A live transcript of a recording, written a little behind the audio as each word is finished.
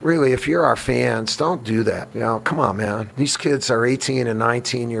Really, if you're our fans, don't do that. Come on, man. These kids are 18 and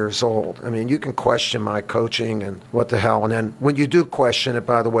 19 years old. I mean, you can question my coaching and what the hell. And then when you do question it,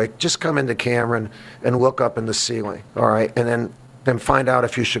 by the way, just come into Cameron and look up in the ceiling, all right? And then find out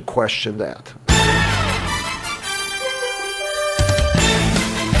if you should question that.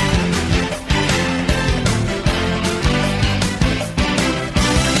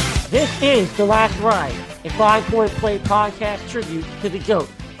 This is The Last Ride, a 5 Point Play podcast tribute to the GOAT,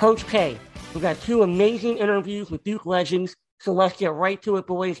 Coach K. We've got two amazing interviews with Duke legends, so let's get right to it,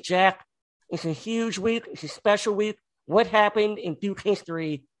 boys. Jack, it's a huge week. It's a special week. What happened in Duke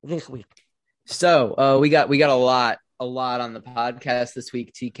history this week? So we got a lot on the podcast this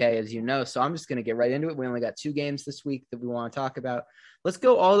week, TK, as you know. So I'm just going to get right into it. We only got 2 games this week that we want to talk about. Let's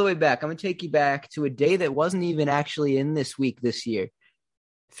go all the way back. I'm going to take you back to a day that wasn't even actually in this week this year.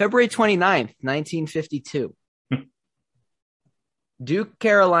 February 29th, 1952. Duke,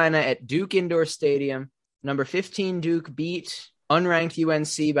 Carolina at Duke Indoor Stadium. Number 15 Duke beat unranked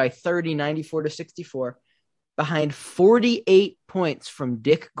UNC by 30, 94-64, behind 48 points from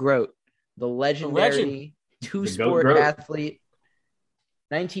Dick Groat, the legendary two-sport athlete,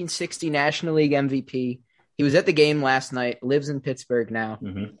 1960 National League MVP. He was at the game last night, lives in Pittsburgh now.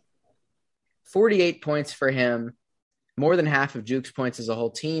 48 points for him, more than half of Duke's points as a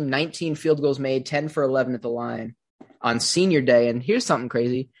whole team, 19 field goals made, 10 for 11 at the line on senior day. And here's something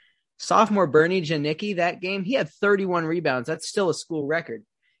crazy. Sophomore Bernie Janicki, that game, he had 31 rebounds. That's still a school record.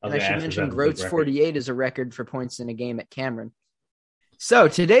 And I should mention Groat's 48 is a record for points in a game at Cameron. So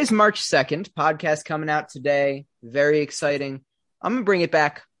today's March 2nd, podcast coming out today. Very exciting. I'm going to bring it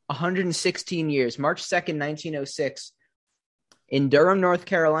back 116 years. March 2nd, 1906. In Durham, North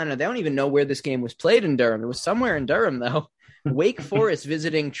Carolina. They don't even know where this game was played in Durham. It was somewhere in Durham, though. Wake Forest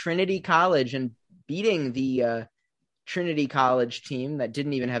visiting Trinity College and beating the Trinity College team that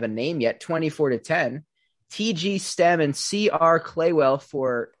didn't even have a name yet, 24-10. TG Stem and CR Claywell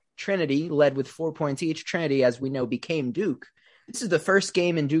for Trinity led with 4 points each. Trinity, as we know, became Duke. This is the first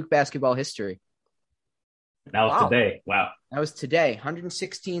game in Duke basketball history. That was today. Wow. That was today.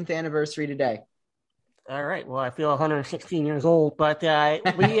 116th anniversary today. All right. Well, I feel 116 years old, but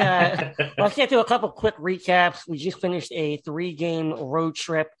let's get to a couple quick recaps. We just finished a 3-game road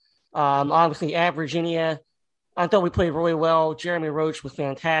trip. Obviously, at Virginia, I thought we played really well. Jeremy Roach was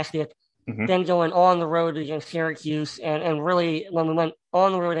fantastic. Then going on the road against Syracuse, and really, when we went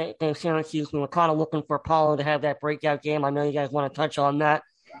on the road against Syracuse, we were kind of looking for Paulo to have that breakout game. I know you guys want to touch on that.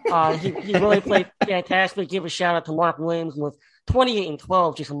 He really played fantastic. Give a shout out to Mark Williams with 28 and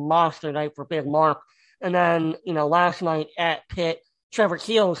 12, just a monster night for Big Mark. And then, last night at Pitt, Trevor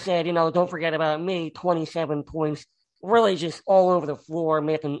Keels said, don't forget about me, 27 points, really just all over the floor,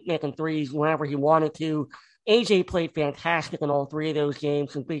 making threes whenever he wanted to. AJ played fantastic in all 3 of those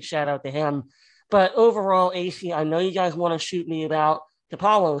games, and big shout out to him. But overall, AC, I know you guys want to shoot me about the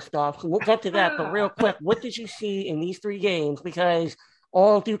Paulo stuff, so we'll get to that. But real quick, what did you see in these 3 games? Because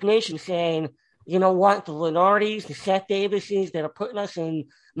all Duke Nation saying, you know what, the Lenardis, the Seth Davises that are putting us in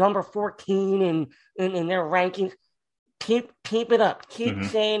number 14 in their rankings, keep it up. Keep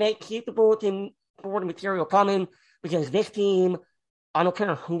saying it. Keep the bulletin board material coming, because this team, I don't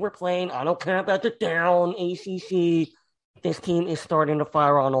care who we're playing. I don't care about the down ACC. This team is starting to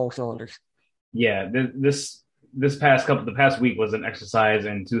fire on all cylinders. Yeah, the past week was an exercise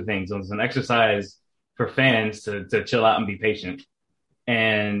in 2 things. It was an exercise for fans to chill out and be patient,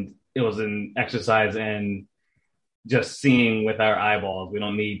 and it was an exercise in just seeing with our eyeballs. We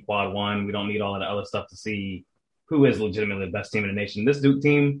don't need quad 1. We don't need all of the other stuff to see who is legitimately the best team in the nation. This Duke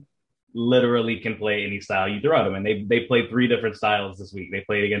team literally can play any style you throw at them. And they played 3 different styles this week. They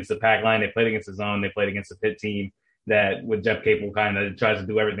played against the pack line. They played against the zone. They played against the Pitt team that with Jeff Capel kind of tries to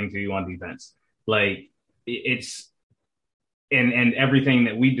do everything to you on defense. Like it's and everything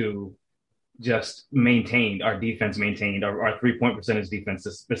that we do just maintained. Our defense maintained our 3-point percentage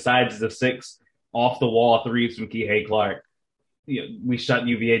defense. Besides the 6 off the wall threes from Kihei Clark, we shut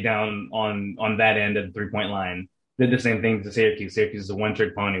UVA down on that end of the 3-point line. Did the same thing to Syracuse. Syracuse is a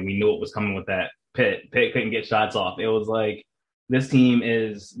one-trick pony. We knew it was coming with that. Pitt couldn't get shots off. It was like this team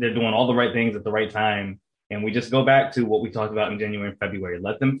they're doing all the right things at the right time. And we just go back to what we talked about in January and February.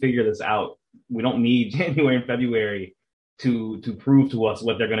 Let them figure this out. We don't need January and February to prove to us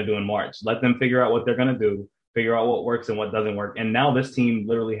what they're going to do in March. Let them figure out what they're going to do, figure out what works and what doesn't work. And now this team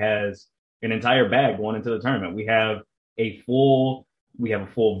literally has an entire bag going into the tournament. We have a full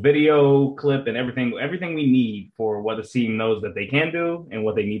video clip and everything we need for what the team knows that they can do and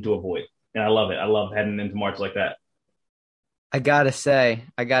what they need to avoid. And I love it. I love heading into March like that. I gotta say,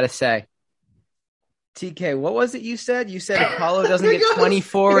 TK, what was it you said? You said if Paulo doesn't get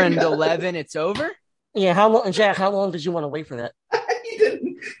 24 and 11, it's over? Yeah, how long, Jack? How long did you want to wait for that?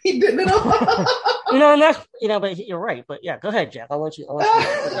 He didn't at all. And that's but you're right. But yeah, go ahead, Jack. I want you.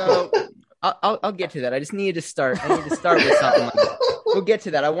 So, I'll get to that. I just needed to start. I need to start with something like that. We'll get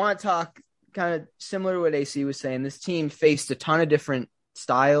to that. I want to talk kind of similar to what AC was saying. This team faced a ton of different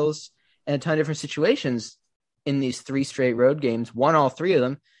styles and a ton of different situations in these 3 straight road games, won all 3 of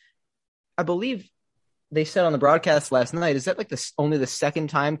them. I believe they said on the broadcast last night, is that like only the second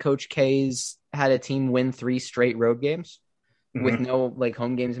time Coach K's had a team win 3 straight road games with no like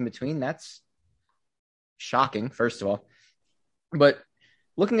home games in between? That's shocking, first of all. But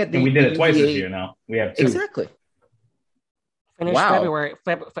looking at and we did it twice this year now. We have 2. Exactly.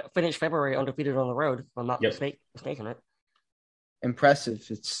 Finished February undefeated on the road, if I'm not mistaken, right? Impressive.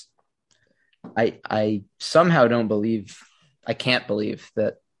 I somehow I can't believe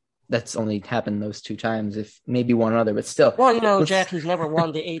that that's only happened those 2 times, if maybe one other, but still. Well, Jack, who's never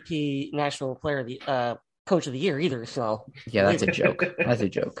won the AP National Player, Coach of the Year either. So yeah, that's a joke. That's a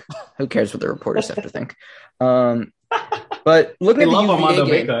joke. Who cares what the reporters have to think? But looking at the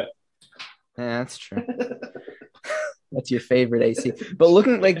UVA game, yeah, that's true. That's your favorite, AC. But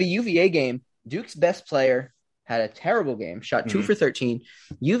looking like the UVA game, Duke's best player had a terrible game, shot 2 for 13.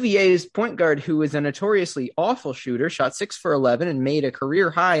 UVA's point guard, who is a notoriously awful shooter, shot 6 for 11 and made a career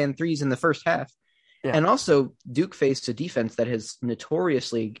high in threes in the first half. Yeah. And also, Duke faced a defense that has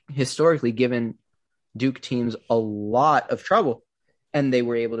historically given Duke teams a lot of trouble, and they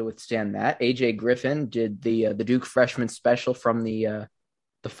were able to withstand that. AJ Griffin did the Duke freshman special from the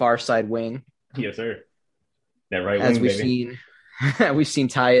far side wing. Yes, sir. That right as wing, we've baby. We've seen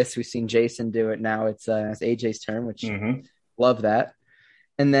Tyus, we've seen Jason do it. Now it's AJ's turn, which love that.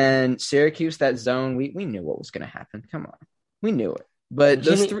 And then Syracuse, that zone, we knew what was going to happen. Come on, we knew it. But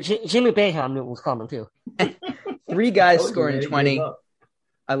Jimmy Boeheim knew it was coming too. 3 guys scoring 20.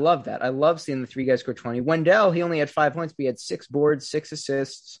 I love that. I love seeing the 3 guys score 20. Wendell, he only had 5 points, but he had 6 boards, 6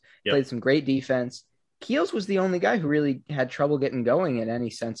 assists, played some great defense. Keels was the only guy who really had trouble getting going in any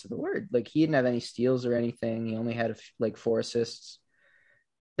sense of the word. Like, he didn't have any steals or anything. He only had 4 assists.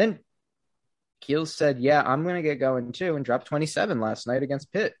 Then Keels said, yeah, I'm going to get going too, and dropped 27 last night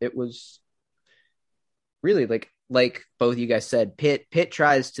against Pitt. It was really like both you guys said, Pitt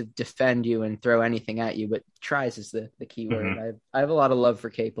tries to defend you and throw anything at you, but tries is the key word. I have a lot of love for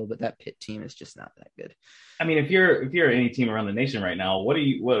Capel, but that Pitt team is just not that good. I mean, if you're any team around the nation right now, what are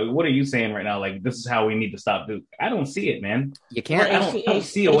you saying right now? Like, this is how we need to stop Duke. I don't see it, man. You can't. I don't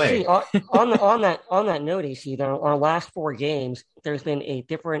see a way. On that note, AC, our last 4 games, there's been a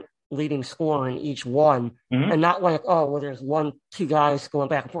different leading scorer in each one, and not like, there's 1-2 guys going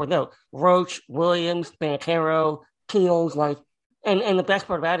back and forth. No, Roach, Williams, Banchero, Keels, and the best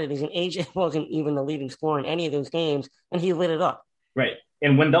part about it is AJ wasn't even the leading scorer in any of those games, and he lit it up. Right.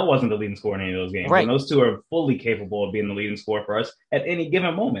 And Wendell wasn't the leading scorer in any of those games. Right. And those 2 are fully capable of being the leading scorer for us at any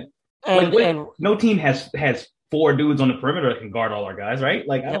given moment. And no team has 4 dudes on the perimeter that can guard all our guys, right?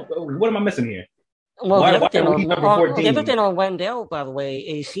 Like, what am I missing here? Well, the other thing on Wendell, by the way,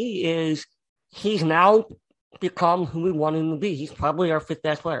 AC, is he's now become who we want him to be. He's probably our 5th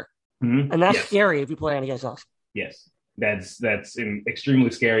best player. And that's scary if you play against us. Yes, that's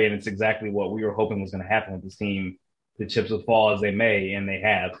extremely scary, and it's exactly what we were hoping was going to happen with this team. The chips would fall as they may, and they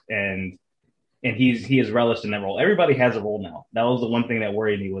have. And he has relished in that role. Everybody has a role now. That was the one thing that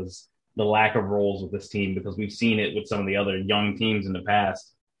worried me, was the lack of roles with this team, because we've seen it with some of the other young teams in the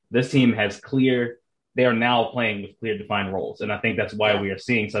past. This team has they are now playing with clear defined roles. And I think that's why we are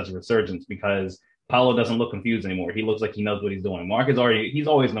seeing such a resurgence, because Paolo doesn't look confused anymore. He looks like he knows what he's doing. Mark he's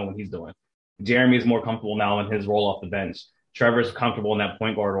always known what he's doing. Jeremy is more comfortable now in his role off the bench. Trevor's comfortable in that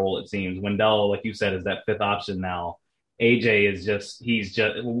point guard role, it seems. Wendell, like you said, is that 5th option now. AJ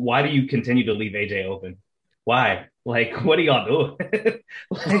is why do you continue to leave AJ open? Why? Like, what are y'all doing?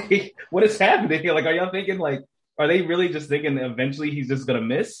 Like, what is happening here? Like, are y'all thinking, like, are they really just thinking that eventually he's just going to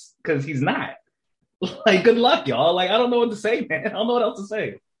miss? Because he's not. Like, good luck, y'all. Like, I don't know what to say, man. I don't know what else to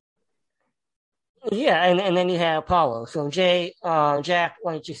say. Yeah, and then you have Paulo. So Jack, here's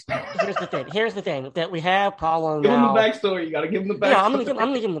the thing that we have Paulo now. Give him the backstory. You got to give him the backstory. Yeah, I'm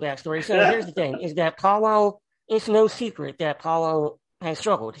gonna give him the backstory. So here's the thing: is that Paulo? It's no secret that Paulo has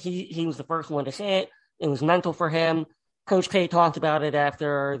struggled. He was the first one to say it. It was mental for him. Coach K talked about it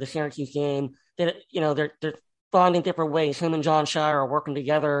after the Syracuse game. That they're finding different ways. Him and John Shire are working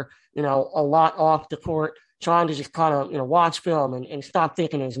together. A lot off the court, trying to just kind of watch film and stop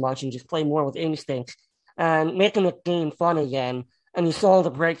thinking as much and just play more with instincts and making the game fun again. And you saw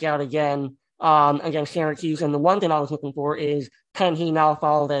the breakout again against Syracuse. And the one thing I was looking for is, can he now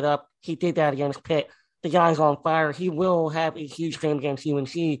follow that up? He did that against Pitt. the guy's on fire. He will have a huge game against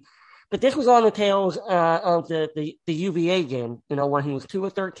UNC. But this was on the tails of the UVA game, when he was 2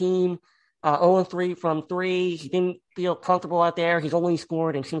 of 13, 0 3 from 3. He didn't feel comfortable out there. He's only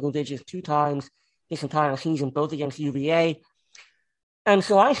scored in single digits 2 times this entire season, both against UVA. And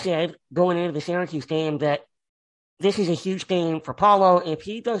so I said, going into the Syracuse game, that this is a huge game for Paolo. If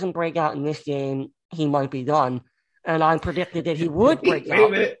he doesn't break out in this game, he might be done. And I predicted that he would break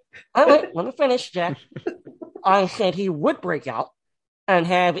out. Let me finish, Jack. I said he would break out and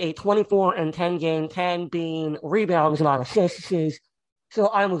have a 24-10 game, 10 being rebounds, not assists. So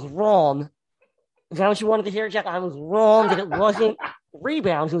I was wrong. Is that what you wanted to hear, Jack? I was wrong that it wasn't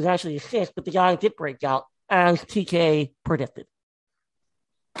rebounds. It was actually assists, but the guy did break out, as TK predicted.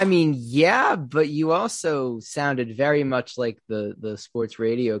 I mean, yeah, but you also sounded very much like the sports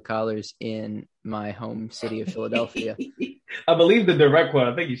radio callers in my home city of Philadelphia. I believe the direct quote,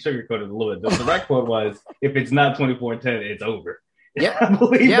 I think you sugarcoated a little bit. The direct quote was, if it's not 24-10, it's over. Yeah, I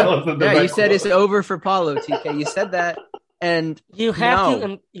believe that was the direct you said quote. It's over for Paolo, TK. You said that, and you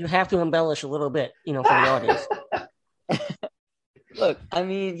have to embellish a little bit, for the audience. Look, I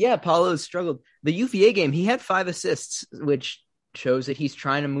mean, yeah, Paolo's struggled. The UVA game, he had 5 assists, which shows that he's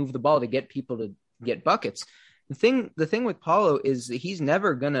trying to move the ball to get people to get buckets. The thing with Paolo is that he's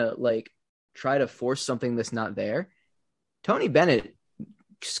never gonna try to force something that's not there. Tony Bennett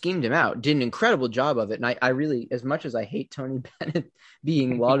schemed him out, did an incredible job of it. And I really, as much as I hate Tony Bennett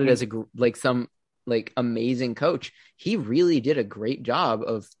being lauded as some amazing coach, he really did a great job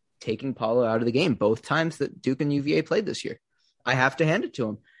of taking Paolo out of the game both times that Duke and UVA played this year. I have to hand it to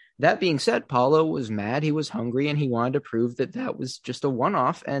him. That being said, Paolo was mad, he was hungry, and he wanted to prove that was just a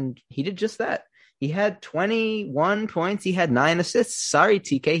one-off, and he did just that. He had 21 points. He had 9 assists. Sorry,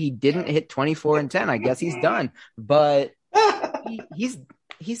 TK, he didn't hit 24 and 10. I guess he's done, but he's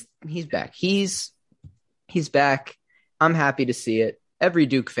back. He's back. I'm happy to see it. Every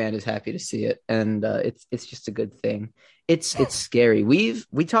Duke fan is happy to see it, and it's just a good thing. It's scary.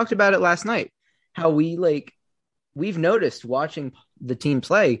 We talked about it last night. How we've noticed watching the team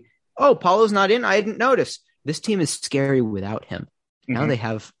play. Oh, Paulo's not in. I didn't notice. This team is scary without him. Mm-hmm. Now they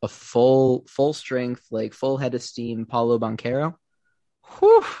have a full strength, full head of steam Paolo Banchero.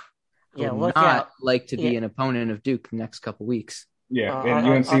 Whew. Yeah, would not like to be an opponent of Duke the next couple weeks. Yeah, and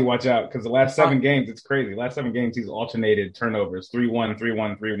UNC, watch out, because the last 7 games, it's crazy. Last 7 games, he's alternated turnovers, 3-1,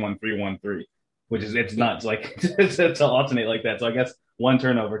 3-1, 3-1, 3-1, 3, which is, it's nuts, to alternate like that. So I guess 1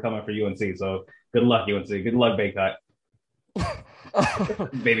 turnover coming for UNC. So good luck, UNC. Good luck, Baycott.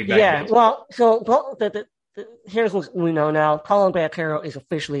 Baby back. Yeah, well, so here's what we know now. Paolo Banchero is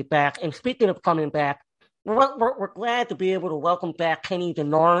officially back. And speaking of coming back, we're glad to be able to welcome back Kenny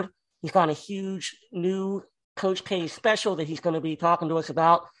Dennard. He's got a huge new Coach K special that he's going to be talking to us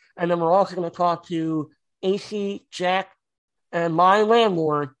about. And then we're also going to talk to AC, Jack, and my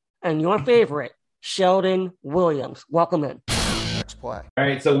landlord, and your favorite, Sheldon Williams. Welcome in. Next play. All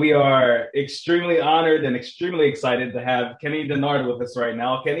right, so we are extremely honored and extremely excited to have Kenny Dennard with us right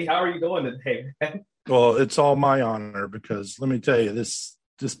now. Kenny, how are you doing today, man? Well, it's all my honor, because let me tell you, this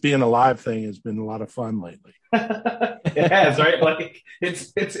just being a live thing has been a lot of fun lately. It has, right?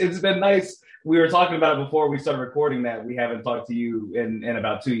 It's been nice. We were talking about it before we started recording that we haven't talked to you in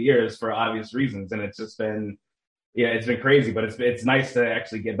about 2 years for obvious reasons, and it's just been, it's been crazy. But it's nice to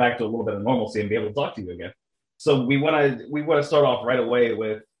actually get back to a little bit of normalcy and be able to talk to you again. So we want to start off right away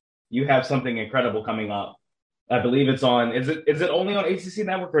with, you have something incredible coming up. I believe it's on. Is it only on ACC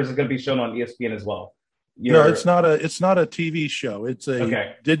Network, or is it going to be shown on ESPN as well? No, it's not a TV show. It's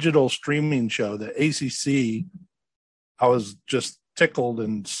a digital streaming show. The ACC, I was just tickled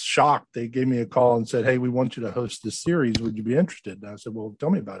and shocked. They gave me a call and said, "Hey, we want you to host this series. Would you be interested?" And I said, "Well, tell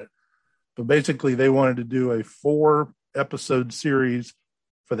me about it." But basically, they wanted to do a 4-episode series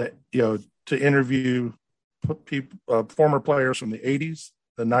for to interview people, former players from the 80s,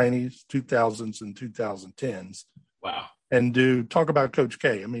 the 90s, 2000s, and 2010s. Wow. And talk about Coach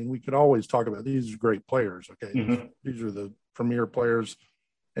K. I mean, we could always talk about these are great players. Okay. Mm-hmm. These are the premier players,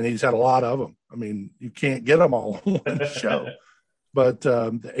 and he's had a lot of them. I mean, you can't get them all in one show. But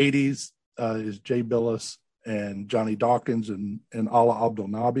the 80s is Jay Billis and Johnny Dawkins and Ala Abdel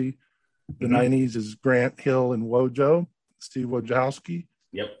Nabi. The 90s is Grant Hill and Wojo, Steve Wojciechowski.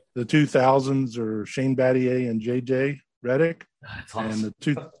 Yep. The 2000s are Shane Battier and JJ Redick. That's awesome. And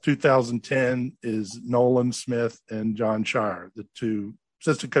the 2010 is Nolan Smith and John Shire, the 2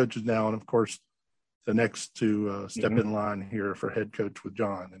 assistant coaches now. And, of course, the next to step in line here for head coach with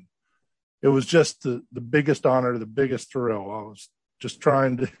John. And it was just the biggest honor, the biggest thrill. I was just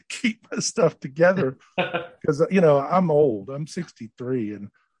trying to keep my stuff together because, I'm old. I'm 63, and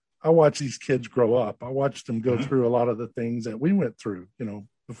I watch these kids grow up. I watched them go through a lot of the things that we went through.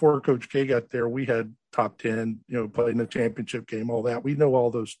 Before Coach K got there, we had top 10, playing the championship game, all that. We know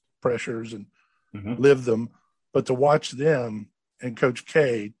all those pressures and lived them. But to watch them and Coach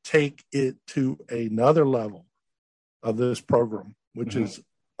K take it to another level of this program, which is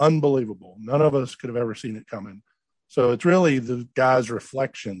unbelievable. None of us could have ever seen it coming. So it's really the guys'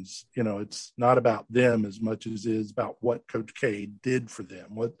 reflections. It's not about them as much as it is about what Coach K did for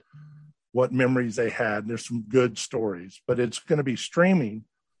them, what memories they had. There's some good stories, but it's going to be streaming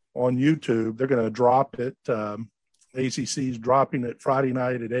on YouTube. They're going to drop it. ACC's dropping it Friday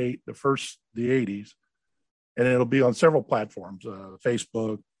night at 8, the 80s. And it'll be on several platforms,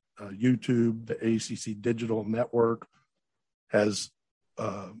 Facebook, YouTube. The ACC Digital Network has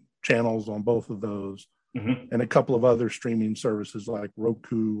channels on both of those, and a couple of other streaming services like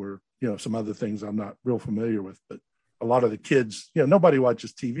Roku or, some other things I'm not real familiar with. But a lot of the kids, nobody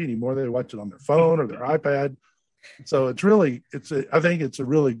watches TV anymore. They watch it on their phone or their iPad. So I think it's a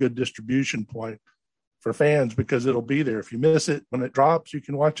really good distribution point for fans, because it'll be there. If you miss it when it drops, you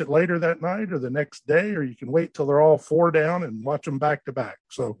can watch it later that night or the next day, or you can wait till they're all 4 down and watch them back to back.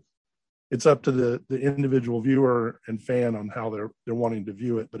 So it's up to the individual viewer and fan on how they're wanting to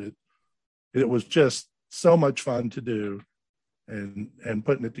view it. But it was just so much fun to do, and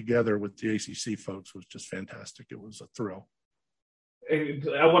putting it together with the ACC folks was just fantastic. It was a thrill.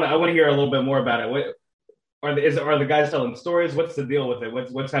 I want to hear a little bit more about it. Are the guys telling stories? What's the deal with it?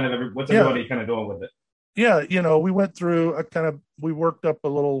 What's everybody kind of doing with it? Yeah, we went through we worked up a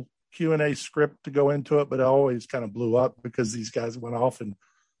little Q&A script to go into it, but it always kind of blew up because these guys went off and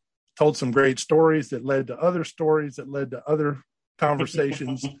told some great stories that led to other stories that led to other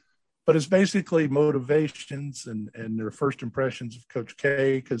conversations. But it's basically motivations and their first impressions of Coach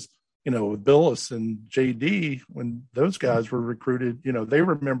K, because, with Billis and JD, when those guys were recruited, they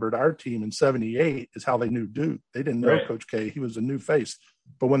remembered our team in 78 is how they knew Duke. They didn't know Coach K. He was a new face.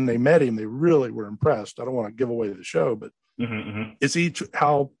 But when they met him, they really were impressed. I don't want to give away the show, but it's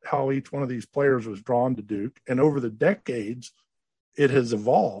how each one of these players was drawn to Duke. And over the decades, it has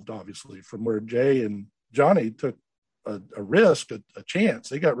evolved, obviously, from where Jay and Johnny took a risk, a chance.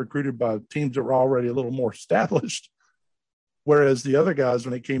 They got recruited by teams that were already a little more established. Whereas the other guys,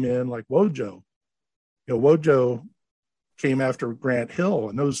 when they came in, like Wojo, Wojo came after Grant Hill,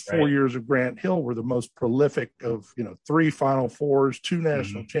 and those 4 years of Grant Hill were the most prolific of, 3 Final Fours, 2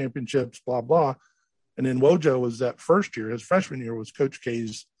 national championships, blah, blah. And then Wojo was that first year. His freshman year was Coach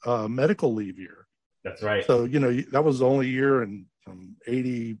K's medical leave year. That's right. So, that was the only year in from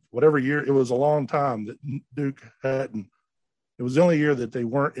 80, whatever year. It was a long time that Duke hadn't. It was the only year that they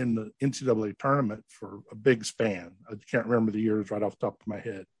weren't in the NCAA tournament for a big span. I can't remember the years right off the top of my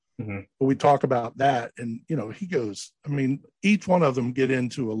head. But we talk about that, and he goes, each one of them get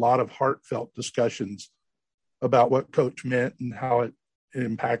into a lot of heartfelt discussions about what Coach meant and how it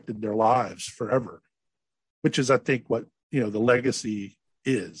impacted their lives forever, which is, I think, what the legacy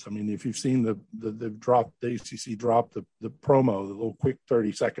is. If you've seen the ACC dropped the promo, the little quick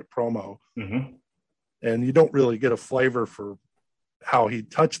 30-second promo, and you don't really get a flavor for how he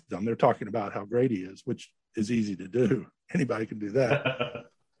touched them. They're talking about how great he is, which is easy to do. Anybody can do that.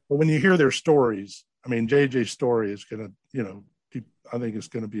 But when you hear their stories, JJ's story is going to, I think it's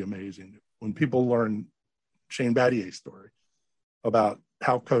going to be amazing. When people learn Shane Battier's story about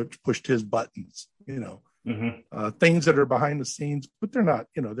how Coach pushed his buttons, things that are behind the scenes, but they're not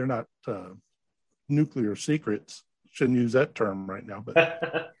nuclear secrets. Shouldn't use that term right now, but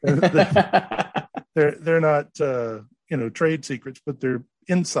they're not, trade secrets, but they're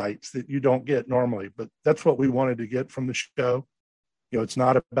insights that you don't get normally. But that's what we wanted to get from the show. It's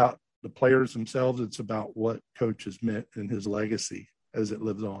not about the players themselves. It's about what Coach has meant and his legacy as it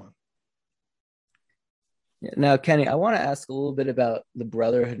lives on. Now, Kenny, I want to ask a little bit about the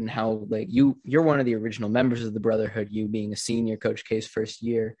Brotherhood and how, you're one of the original members of the Brotherhood, you being a senior, Coach K's first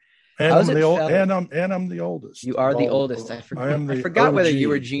year. And I'm the oldest. You are the oldest. I forgot whether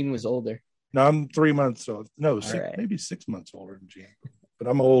you or Gene was older. No, I'm 3 months old. No, maybe 6 months older than Gene, but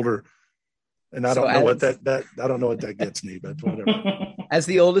I'm older. And I don't know what that gets me, but whatever. As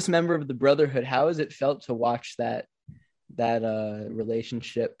the oldest member of the Brotherhood, how has it felt to watch that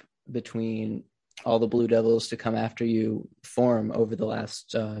relationship between all the Blue Devils to come after you form over the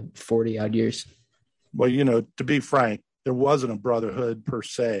last 40 odd years? Well, to be frank, there wasn't a brotherhood per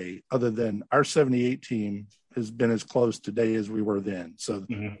se, other than our 78 team has been as close today as we were then. So,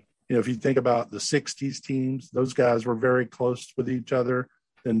 if you think about the 60s teams, those guys were very close with each other.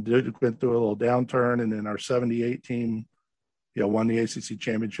 Then Duke went through a little downturn, and then our 78 team, won the ACC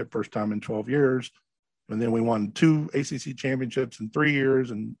championship first time in 12 years. And then we won 2 ACC championships in 3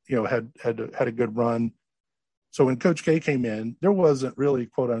 years, and had a good run. So when Coach K came in, there wasn't really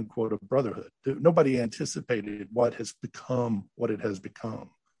quote unquote a brotherhood. Nobody anticipated what it has become.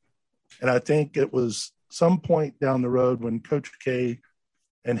 And I think it was some point down the road when Coach K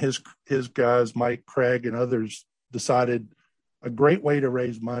and his guys, Mike Craig and others, decided a great way to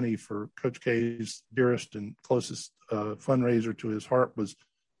raise money for Coach K's dearest and closest fundraiser to his heart was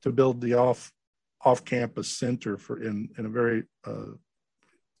to build the off-campus center in a very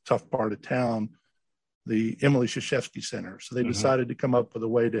tough part of town, the Emily Krzyzewski Center. So they decided to come up with a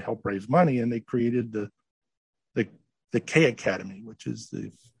way to help raise money, and they created the K Academy, which is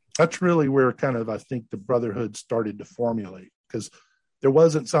that's really where kind of I think the brotherhood started to formulate, because there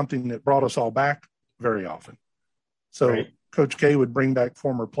wasn't something that brought us all back very often. So right. Coach K would bring back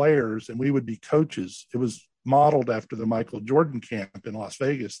former players, and we would be coaches. It was modeled after the Michael Jordan camp in Las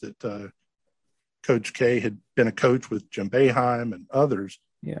Vegas that Coach K had been a coach with Jim Boeheim and others.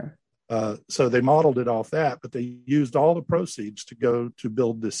 Yeah. So they modeled it off that, but they used all the proceeds to go to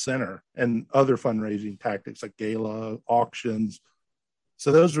build this center and other fundraising tactics like gala, auctions.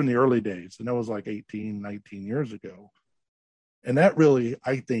 So those were in the early days, and that was like 18, 19 years ago. And that really,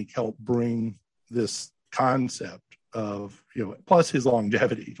 I think, helped bring this concept of, plus his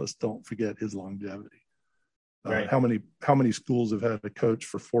longevity. Let's don't forget his longevity. Right. How many schools have had a coach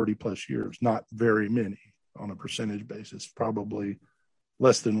for 40 plus years? Not very many on a percentage basis, probably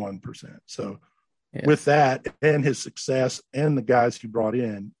less than 1%. So with that and his success and the guys he brought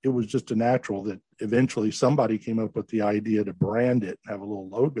in, it was just a natural that eventually somebody came up with the idea to brand it and have a little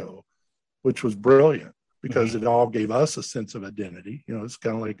logo, which was brilliant because it all gave us a sense of identity. It's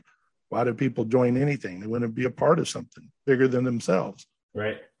kind of like, why do people join anything? They want to be a part of something bigger than themselves.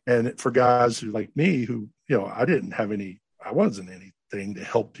 Right. And for guys who like me, who, I wasn't anything to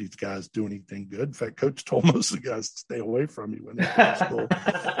help these guys do anything good. In fact, Coach told most of the guys to stay away from me when they were in school.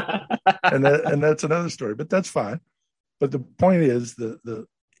 and that's another story, but that's fine. But the point is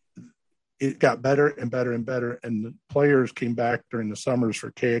it got better and better and better. And the players came back during the summers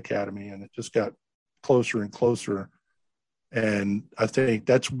for K Academy, and it just got closer and closer. And I think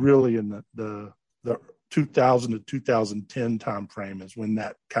that's really in the 2000 to 2010 timeframe is when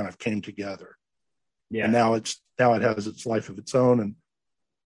that kind of came together. Yeah. And now it has its life of its own. And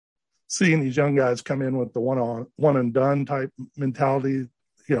seeing these young guys come in with the one and done type mentality,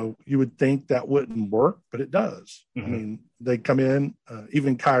 you would think that wouldn't work, but it does. I mean, they come in,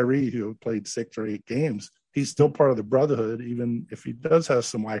 even Kyrie, who played 6 or 8 games, he's still part of the brotherhood, even if he does have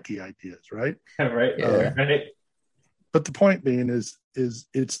some wacky ideas, right? Right. Right. But the point being is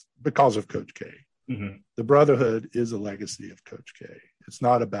it's because of Coach K. The brotherhood is a legacy of Coach K. It's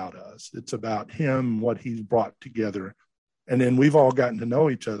not about us. It's about him, what he's brought together. And then we've all gotten to know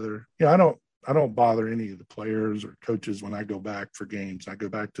each other. I don't bother any of the players or coaches when I go back for games. I go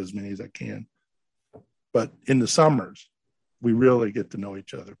back to as many as I can. But in the summers, we really get to know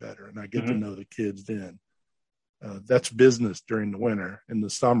each other better. And I get to know the kids then. That's business during the winter. In the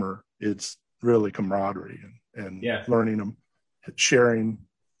summer, it's really camaraderie and learning them, sharing,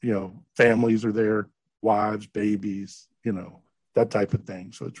 families are there, wives, babies, that type of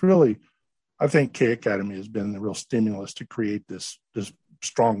thing. So it's really, I think K Academy has been the real stimulus to create this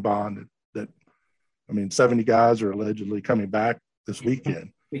strong bond that 70 guys are allegedly coming back this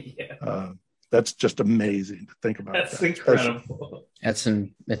weekend. That's just amazing to think about. That's incredible. It's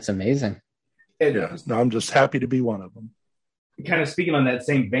amazing. No, I'm just happy to be one of them. Kind of speaking on that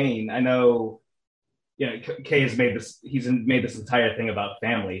same vein, I know, Kay has made this. He's made this entire thing about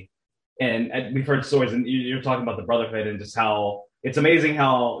family, and we've heard stories. And you're talking about the brotherhood and just how it's amazing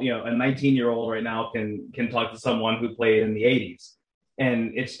how a 19-year-old right now can talk to someone who played in the '80s,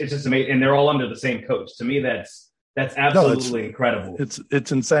 and it's just amazing. And they're all under the same coach. To me, that's absolutely incredible.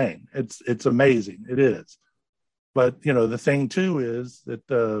 It's insane. It's amazing. It is. But the thing too is that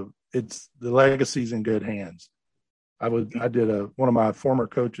the legacy's in good hands. I did one of my former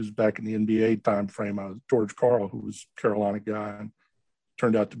coaches back in the NBA time frame. I was George Karl, who was a Carolina guy, and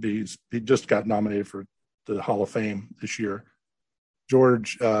turned out to be, he just got nominated for the Hall of Fame this year.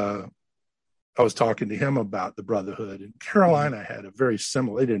 George, I was talking to him about the brotherhood, and Carolina had a very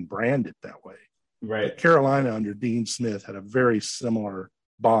similar, they didn't brand it that way. Right. But Carolina under Dean Smith had a very similar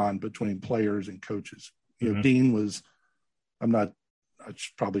bond between players and coaches. Dean was, I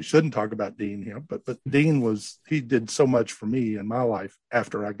probably shouldn't talk about Dean here, but Dean he did so much for me in my life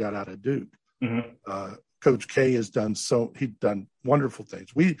after I got out of Duke. Coach K he'd done wonderful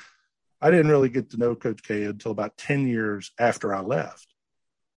things. I didn't really get to know Coach K until about 10 years after I left,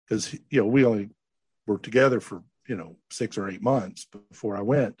 because, we only were together for, 6 or 8 months before I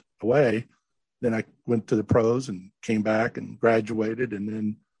went away. Then I went to the pros and came back and graduated. And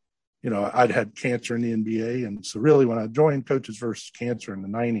then, I'd had cancer in the NBA. And so really when I joined Coaches versus Cancer in the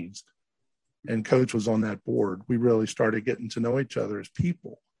 90s and Coach was on that board, we really started getting to know each other as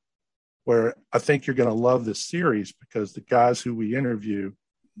people, where I think you're going to love this series because the guys who we interview,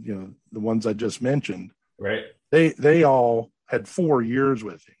 the ones I just mentioned, right? They all had 4 years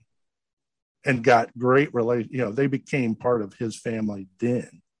with him and got great they became part of his family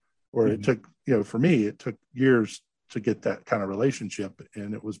then, where it took, for me, it took years to get that kind of relationship.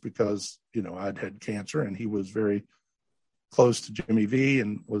 And it was because, I'd had cancer and he was very close to Jimmy V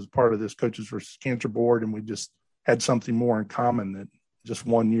and was part of this Coaches versus Cancer board. And we just had something more in common than just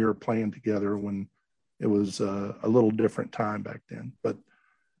 1 year playing together when it was a little different time back then. But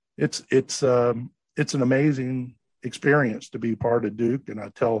it's an amazing experience to be part of Duke. And I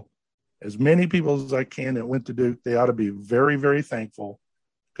tell as many people as I can that went to Duke, they ought to be very, very thankful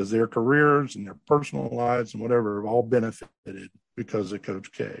because their careers and their personal lives and whatever have all benefited because of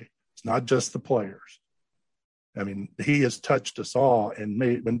Coach K. It's not just the players. I mean, he has touched us all and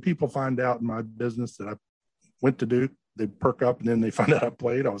when people find out in my business that I went to Duke, they perk up and then they find out I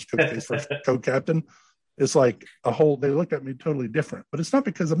played. I was Coach K's first co-captain. It's like they look at me totally different, but it's not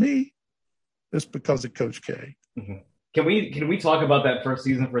because of me. It's because of Coach K. Mm-hmm. Can we talk about that first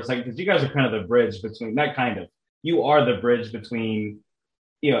season for a second? Because you guys are kind of the bridge between, not kind of, you are the bridge between,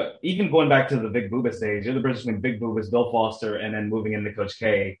 even going back to the Vic Bubas days, you're the bridge between Vic Bubas, Bill Foster, and then moving into Coach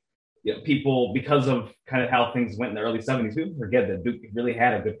K. People, because of kind of how things went in the early 70s, people forget that Duke really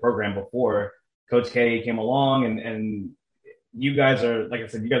had a good program before Coach K came along, and you guys are, like I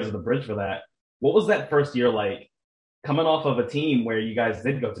said, you guys are the bridge for that. What was that first year like? Coming off of a team where you guys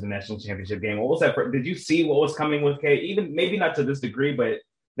did go to the national championship game, what was that? Did you see what was coming with K? Even maybe not to this degree, but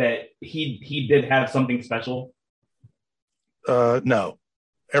that he did have something special. No,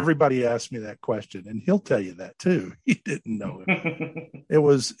 everybody asked me that question, and he'll tell you that too. He didn't know it. He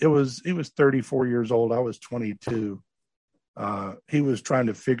was 34 years old. I was 22. He was trying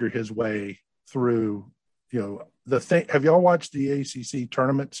to figure his way through. The thing. Have y'all watched the ACC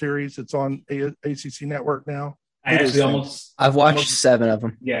tournament series? It's on ACC Network now. I've watched 7 of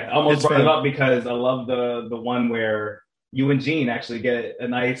them. Yeah, I almost brought it up because I love the one where you and Gene actually get a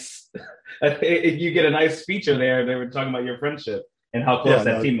nice feature there. They were talking about your friendship and how close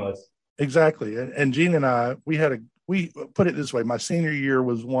that team was. Exactly. And Gene and I, we put it this way. My senior year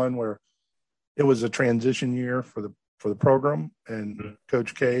was one where it was a transition year for the program, and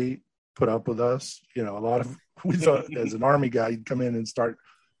Coach K put up with us. A lot of, we thought as an Army guy, he'd come in and start,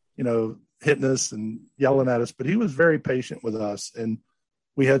 hitting us and yelling at us, but he was very patient with us. And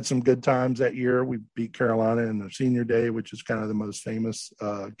we had some good times that year. We beat Carolina in the senior day, which is kind of the most famous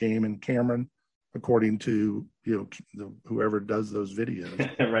game in Cameron, according to, whoever does those videos.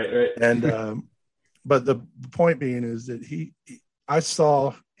 Right. And, but the point being is that I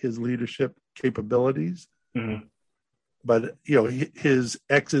saw his leadership capabilities, but his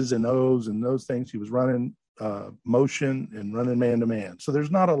X's and O's and those things, he was running motion and running man-to-man. So there's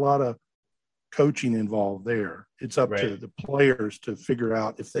not a lot of coaching involved there. It's up to the players to figure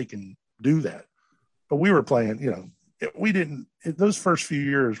out if they can do that. But we were playing, those first few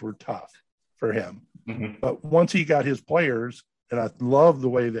years were tough for him. But once he got his players, and I love the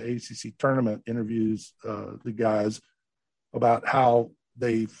way the ACC tournament interviews the guys about how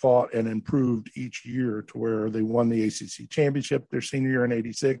they fought and improved each year to where they won the ACC championship their senior year in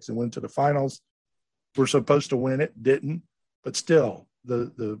 '86 and went to the finals. We're supposed to win it, didn't, but still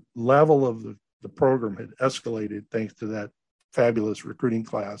the level of the program had escalated thanks to that fabulous recruiting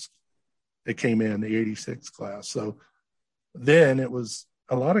class that came in, the '86 class. So then it was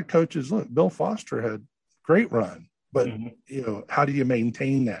a lot of coaches. Look, Bill Foster had great run, but how do you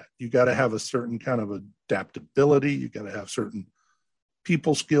maintain that? You got to have a certain kind of adaptability. You got to have certain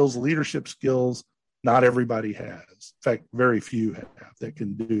people skills, leadership skills. Not everybody has. In fact, very few have that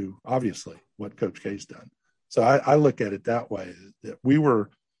can do, obviously, what Coach K's done. So I look at it that way, that we were,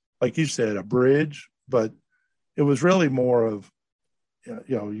 like you said, a bridge, but it was really more of,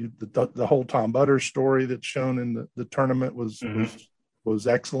 the whole Tom Butters story that's shown in the tournament was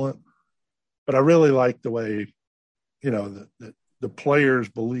excellent. But I really liked the way, the players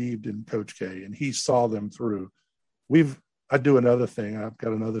believed in Coach K and he saw them through. I do another thing. I've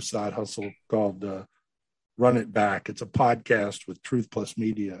got another side hustle called Run It Back. It's a podcast with Truth Plus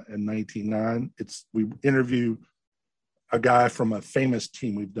Media and 99. We interview a guy from a famous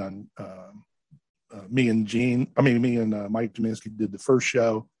team we've done. Me and Mike Dominski did the first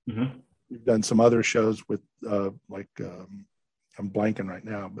show. We've done some other shows with I'm blanking right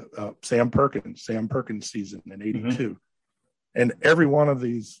now, but Sam Perkins season in '82. And every one of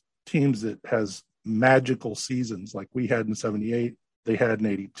these teams that has magical seasons like we had in 78, they had in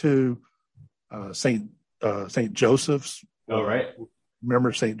 82. St. Joseph's. Oh, right.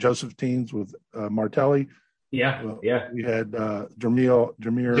 Remember St. Joseph teams with Martelli? Yeah. We had Jameer.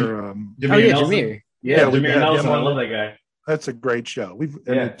 Jameer. Yeah, Jameer Nelson. I love that guy. That's a great show.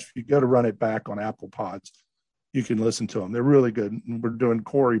 If you go to run it back on Apple Pods, you can listen to them. They're really good. And we're doing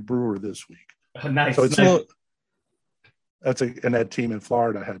Corey Brewer this week. Nice. So and that team in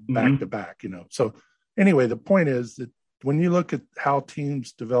Florida had back to back, So anyway, the point is that when you look at how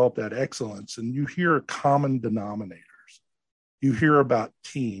teams develop that excellence and you hear common denominators, you hear about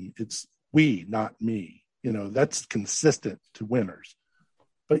team, it's we, not me. That's consistent to winners.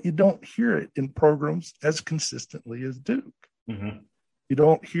 But you don't hear it in programs as consistently as Duke. Mm-hmm. You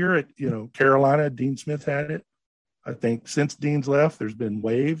don't hear it, Carolina, Dean Smith had it. I think since Dean's left, there's been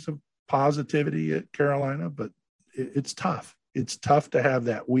waves of positivity at Carolina, but it's tough. It's tough to have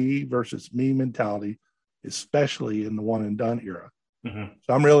that we versus me mentality, especially in the one and done era. Mm-hmm.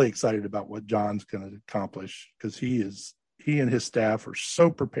 So I'm really excited about what John's going to accomplish because he and his staff are so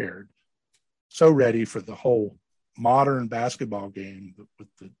prepared, so ready for the whole modern basketball game with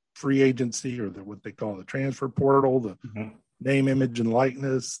the free agency or what they call the transfer portal, the name, image, and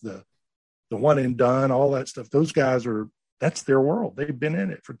likeness, the one and done, all that stuff. Those guys that's their world. They've been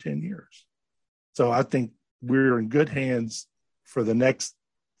in it for 10 years. So I think we're in good hands for the next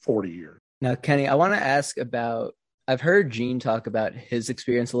 40 years. Now, Kenny, I want to ask about, I've heard Gene talk about his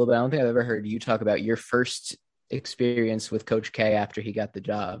experience a little bit. I don't think I've ever heard you talk about your first experience with Coach K after he got the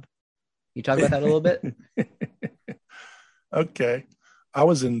job. You talk about that a little bit? Okay. I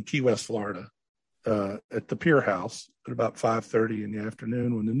was in Key West, Florida, at the Pier House at about 5:30 in the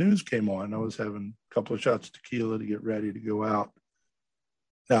afternoon. When the news came on, I was having a couple of shots of tequila to get ready to go out.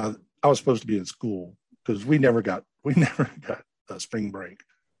 Now, I was supposed to be in school because we never got a spring break.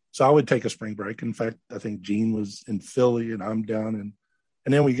 So I would take a spring break. In fact, I think Gene was in Philly and I'm down. And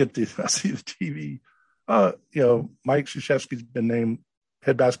then I see the TV. Mike Krzyzewski's been named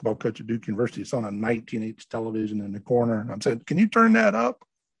head basketball coach at Duke University. It's on a 19-inch television in the corner. And I'm saying, can you turn that up?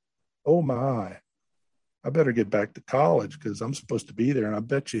 Oh, my. I better get back to college because I'm supposed to be there. And I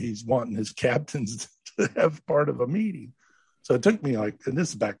bet you he's wanting his captains to have part of a meeting. So it took me and this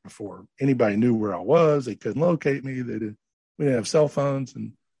is back before anybody knew where I was. They couldn't locate me. We didn't have cell phones.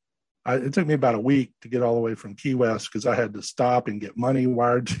 And it took me about a week to get all the way from Key West because I had to stop and get money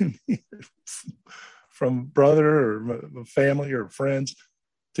wired to me from brother or family or friends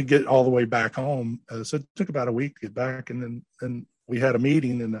to get all the way back home. So it took about a week to get back. And then we had a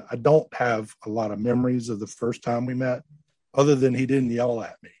meeting, and I don't have a lot of memories of the first time we met other than he didn't yell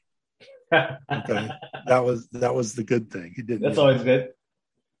at me. Okay. That was the good thing. He didn't. That's always good.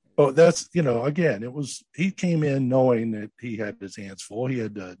 But that's, again, he came in knowing that he had his hands full. He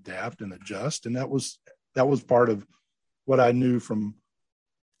had to adapt and adjust. And that was part of what I knew from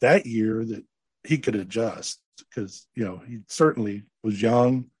that year, that he could adjust because, he certainly was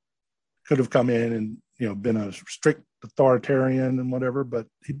young, could have come in and, been a strict authoritarian and whatever, but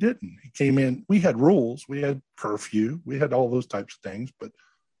he didn't. He came in, we had rules, we had curfew, we had all those types of things, but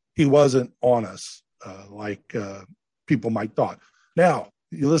he wasn't on us like people might thought. Now,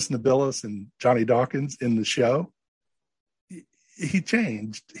 you listen to Billis and Johnny Dawkins in the show, he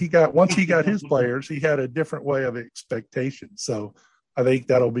changed. Once he got his players, he had a different way of expectation. So I think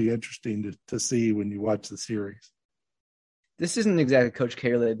that'll be interesting to see when you watch the series. This isn't exactly Coach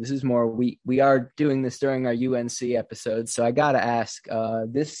K related. This is more, we are doing this during our UNC episode. So I got to ask,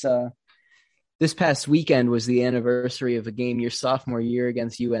 this past weekend was the anniversary of a game your sophomore year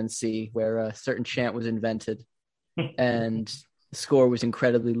against UNC where a certain chant was invented and the score was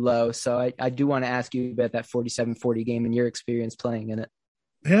incredibly low. So I do want to ask you about that 47-40 game and your experience playing in it.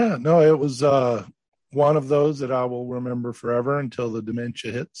 Yeah, no, it was one of those that I will remember forever until the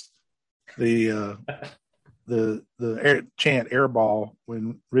dementia hits. The chant air ball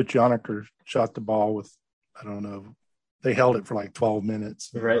when Rich Yoniker shot the ball with, I don't know, they held it for like 12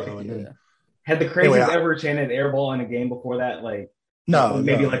 minutes. Right. Had the Crazies ever chanted air ball in a game before that?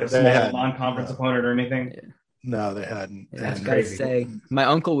 Maybe like a small non-conference opponent or anything? Yeah. No, they hadn't. Yeah, that's crazy. Say, my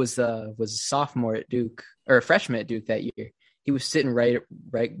uncle was a sophomore at Duke, or a freshman at Duke that year. He was sitting right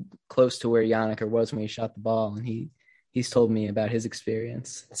close to where Yoniker was when he shot the ball, and he's told me about his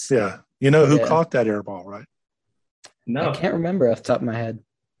experience. Yeah. You know who caught that air ball, right? No. I can't remember off the top of my head.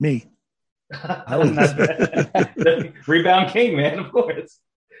 Me. Rebound king, man, of course.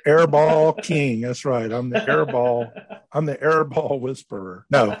 Airball king. That's right. I'm the airball whisperer.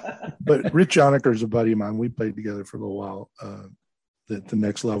 No, but Rich Yoniker is a buddy of mine. We played together for a little while at the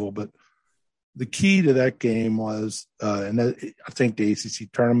next level. But the key to that game was, I think the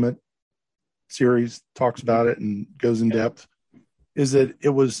ACC tournament series talks about it and goes in depth, is that it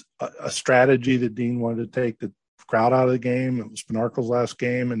was a strategy that Dean wanted to take the crowd out of the game. It was Pinarcle's last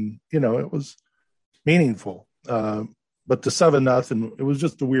game, and, it was meaningful. But the 7-0, it was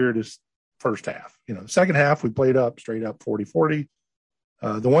just the weirdest first half. Second half, we played up, straight up 40-40.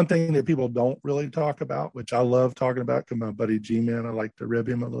 The one thing that people don't really talk about, which I love talking about, because my buddy G-Man, I like to rib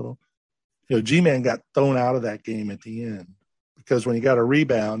him a little. G-Man got thrown out of that game at the end because when he got a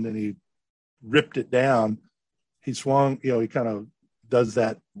rebound and he ripped it down, he swung, he kind of does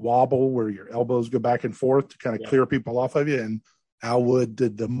that wobble where your elbows go back and forth to kind of clear people off of you. And Al Wood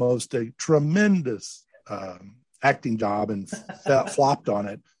did a tremendous acting job and flopped on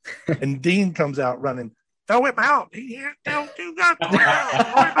it. And Dean comes out running, throw him out. Don't do that. Throw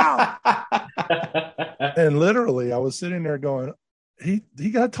him out. And literally, I was sitting there going, he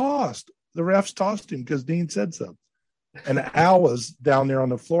got tossed. The refs tossed him because Dean said so. And Al was down there on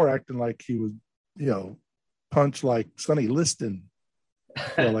the floor acting like he was, punched like Sonny Liston,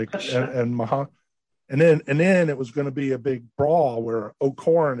 and Mahan. And then it was going to be a big brawl where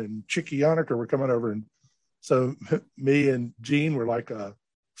O'Corn and Chicky Yoniker were coming over. And so me and Gene were like a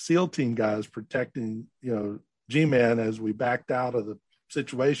SEAL team guys protecting, G-Man as we backed out of the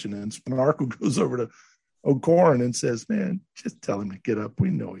situation. And Spinarco goes over to O'Corn and says, "Man, just tell him to get up.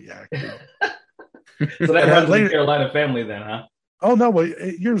 We know he acted." So that runs in the Carolina family then, huh? Oh no! Well,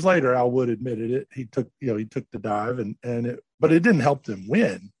 years later, Al Wood admitted it. He took the dive, but it didn't help them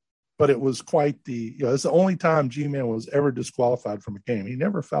win. But it was quite the, it's the only time G-Man was ever disqualified from a game. He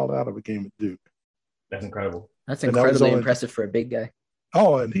never fouled out of a game at Duke. That's incredible. That's incredibly impressive for a big guy.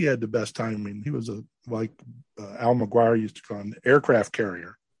 Oh, and he had the best timing. He was Al McGuire used to call him the aircraft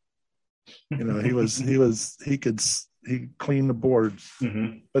carrier. He cleaned the boards.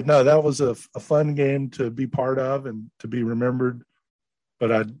 Mm-hmm. But no, that was a fun game to be part of and to be remembered.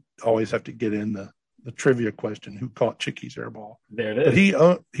 But I'd always have to get in the trivia question: who caught Chicky's air ball? There it is.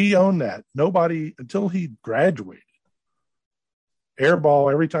 But he owned that. Nobody until he graduated. Air ball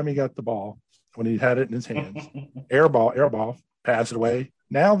every time he got the ball when he had it in his hands. air ball, pass it away.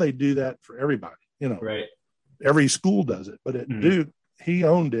 Now they do that for everybody. Right. Every school does it, but at Duke, he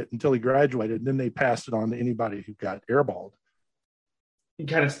owned it until he graduated, and then they passed it on to anybody who got airballed.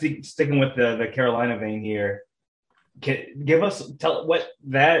 Kind of sticking with the Carolina vein here. Tell what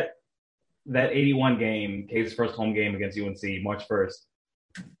that 81 game, Cave's first home game against UNC, March 1st.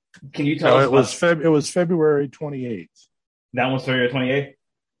 Can you tell us? It was February 28th. That was February 28th?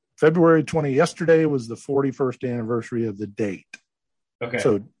 February 20. Yesterday was the 41st anniversary of the date. Okay.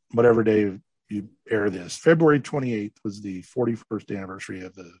 So whatever day you air this, February 28th was the 41st anniversary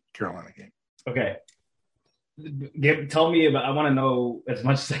of the Carolina game. Okay. Tell me about, I want to know as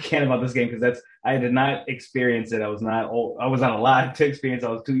much as I can about this game, because I did not experience it. I was not alive to experience. I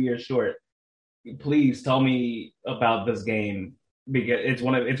was 2 years short. Please tell me about this game, because it's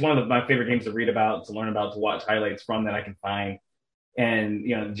one of my favorite games to read about, to learn about, to watch highlights from that I can find. And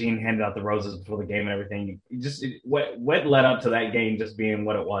Gene handed out the roses before the game and everything. What led up to that game just being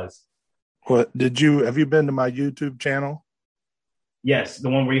what it was? Have you been to my YouTube channel? Yes, the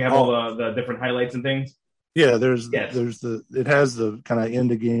one where you have all the different highlights and things. Yeah, it has the kind of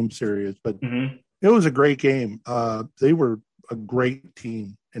end of game series, but it was a great game. They were a great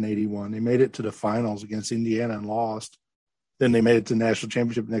team in 81. They made it to the finals against Indiana and lost. Then they made it to the national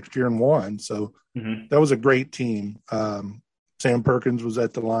championship next year and won. So that was a great team. Sam Perkins was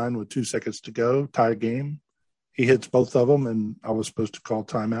at the line with 2 seconds to go, tie game. He hits both of them, and I was supposed to call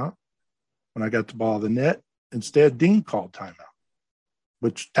timeout. When I got the ball of the net, instead, Dean called timeout,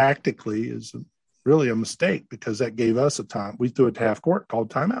 which tactically is really a mistake because that gave us a time. We threw it to half court,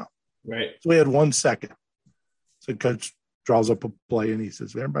 called timeout. Right. So we had 1 second. So coach draws up a play, and he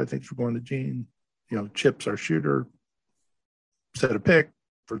says, everybody thinks we're going to Gene. Chip's our shooter. Set a pick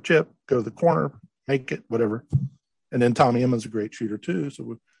for Chip, go to the corner, make it, whatever. And then Tommy Emma's a great shooter too.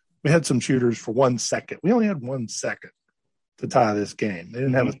 So we had some shooters for 1 second. We only had 1 second to tie this game. They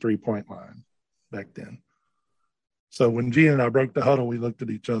didn't have a 3-point line back then. So when Gene and I broke the huddle, we looked at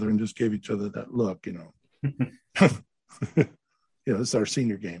each other and just gave each other that look, It's our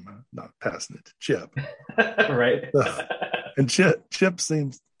senior game. I'm not passing it to Chip. Right. And Chip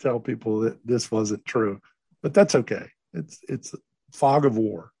seems to tell people that this wasn't true, but that's okay. It's a fog of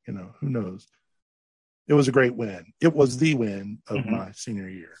war, who knows? It was a great win. It was the win of my senior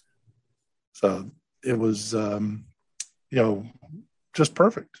year. So it was, just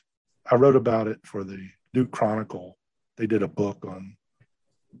perfect. I wrote about it for the Duke Chronicle. They did a book on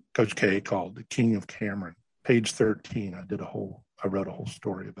Coach K called The King of Cameron. Page 13, I wrote a whole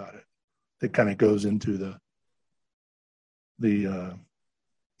story about it. that kind of goes into the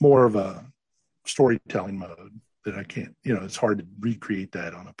more of a storytelling mode that I can't, it's hard to recreate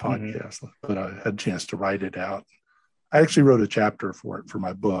that on a podcast, but I had a chance to write it out. I actually wrote a chapter for it for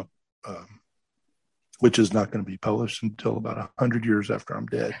my book, which is not going to be published until about 100 years after I'm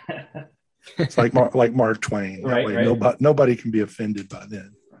dead. It's like Mark Twain. That way nobody can be offended by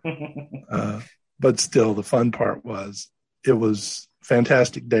then. But still, the fun part was it was a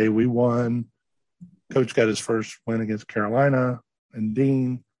fantastic day. We won. Coach got his first win against Carolina and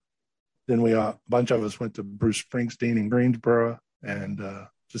Dean. Then a bunch of us went to Bruce Springsteen in Greensboro and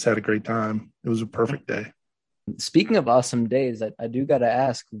just had a great time. It was a perfect day. Speaking of awesome days, I do got to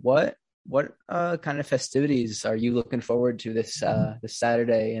ask, what kind of festivities are you looking forward to this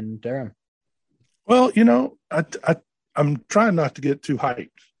Saturday in Durham? Well, I'm trying not to get too hyped.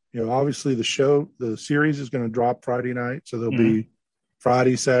 Obviously the series is going to drop Friday night. So there'll be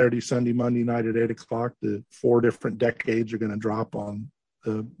Friday, Saturday, Sunday, Monday night at 8:00. The 4 different decades are going to drop on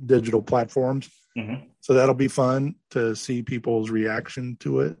the digital platforms. So that'll be fun to see people's reaction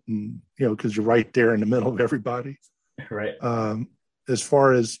to it. And, because you're right there in the middle of everybody. Right. As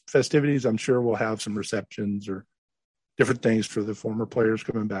far as festivities, I'm sure we'll have some receptions or different things for the former players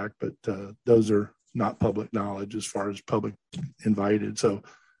coming back, but those are not public knowledge as far as public invited. So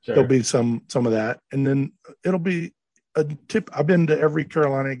there'll be some of that. And then it'll be a tip. I've been to every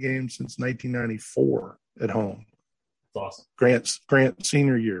Carolina game since 1994 at home. That's awesome. Grant's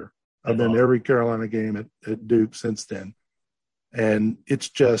senior year. I've been to every Carolina game at Duke since then. And it's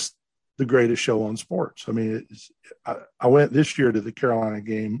just the greatest show on sports. I mean, I went this year to the Carolina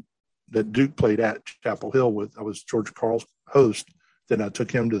game that Duke played at Chapel Hill I was George Karl's host. Then I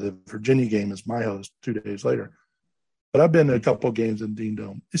took him to the Virginia game as my host 2 days later. But I've been to a couple of games in Dean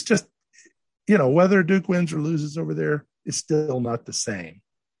Dome. It's just, whether Duke wins or loses over there, it's still not the same.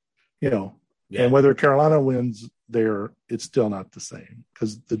 And whether Carolina wins there, it's still not the same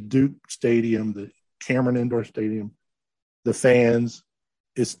because the Duke Stadium, the Cameron Indoor Stadium, the fans,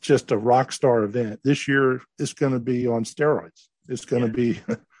 it's just a rock star event. This year, it's going to be on steroids. It's going to be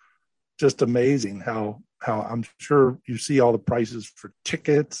just amazing how I'm sure you see all the prices for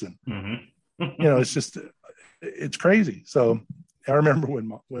tickets and, it's crazy. So I remember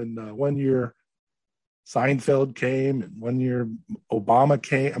when 1 year Seinfeld came and 1 year Obama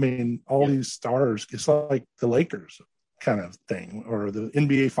came. I mean, all these stars, it's like the Lakers kind of thing or the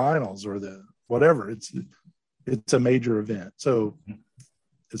NBA finals or the whatever. It's a major event. So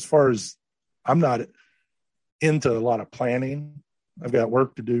as far as I'm not into a lot of planning, I've got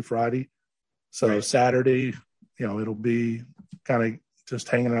work to do Friday. So Saturday, it'll be kind of just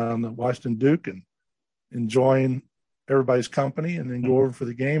hanging out on the Washington Duke and enjoying everybody's company and then go over for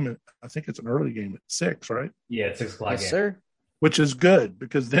the game. I think it's an early game at 6, right? Yeah, it's 6:00. Yes, sir. Which is good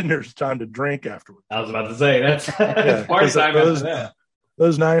because then there's time to drink afterwards. I was about to say that's party time after that.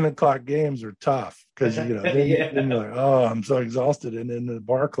 Those 9:00 games are tough because then you're like, oh, I'm so exhausted, and then the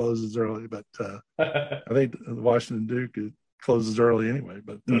bar closes early. But I think the Washington Duke closes early anyway.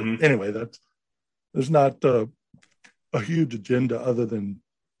 But anyway, there's not a huge agenda other than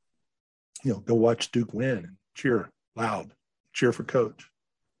go watch Duke win and cheer loud, cheer for Coach.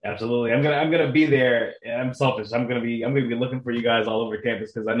 Absolutely, I'm gonna be there. I'm selfish. I'm gonna be looking for you guys all over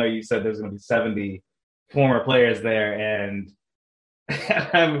campus because I know you said there's gonna be 70 former players there, and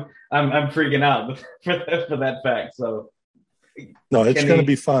I'm freaking out for that fact. So no, it's going to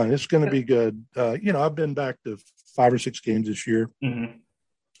be fun. It's going to be good. I've been back to 5 or 6 games this year, and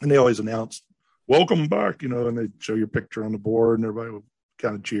they always announce welcome back. And they show your picture on the board, and everybody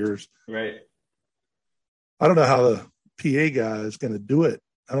kind of cheers. Right. I don't know how the PA guy is going to do it.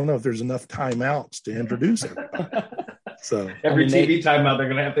 I don't know if there's enough timeouts to introduce everybody. So every TV timeout, they're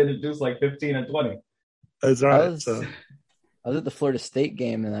going to have to introduce like 15 or 20. That's right. I was at the Florida State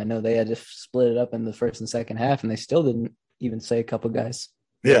game, and I know they had to split it up in the first and second half, and they still didn't even say a couple guys.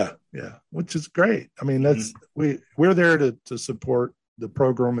 Yeah, which is great. I mean, that's we're there to support the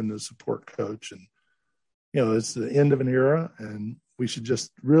program and to support Coach, and it's the end of an era, and we should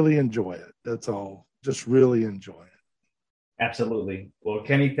just really enjoy it. That's all. Just really enjoy it. Absolutely. Well,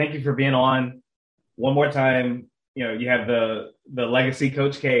 Kenny, thank you for being on one more time. You have the Legacy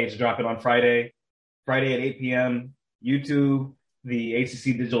Coach Cage dropping on Friday at 8 p.m. YouTube, the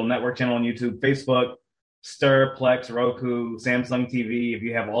ACC Digital Network channel on YouTube, Facebook, Stir, Plex, Roku, Samsung TV. If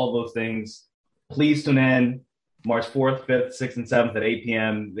you have all those things, please tune in March 4th, 5th, 6th, and 7th at 8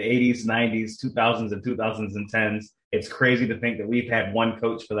 p.m. The 80s, 90s, 2000s, and 2010s. It's crazy to think that we've had one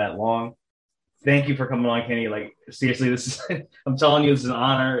coach for that long. Thank you for coming on, Kenny. Like, seriously, this is I'm telling you, this is an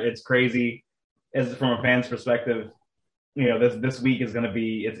honor. It's crazy from a fan's perspective. this week is going to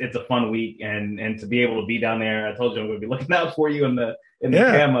be it's a fun week, and to be able to be down there, I told you I'm going to be looking out for you in the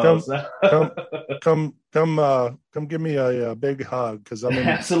camo. Come give me a big hug because I'm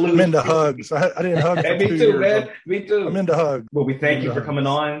absolutely into hugs. I didn't hug for 2 years. Man. Me too. I'm into hugs. Well, we thank you for coming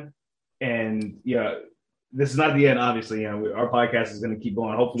on, and this is not the end. Obviously, our podcast is going to keep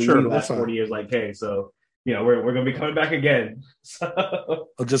going. Hopefully, we last 40 years like Kay. So, we're going to be coming back again. So,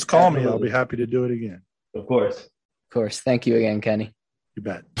 just call me. I'll be happy to do it again. Of course. Thank you again, Kenny. You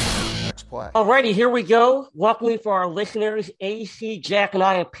bet. Next play. Alrighty, here we go. Luckily for our listeners, AC, Jack, and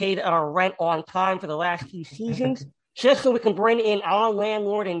I have paid our rent on time for the last 2 seasons, just so we can bring in our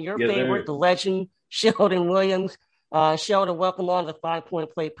landlord and your favorite, the legend, Sheldon Williams. Sheldon, welcome on the 5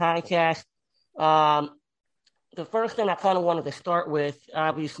 Point Play podcast. The first thing I kind of wanted to start with,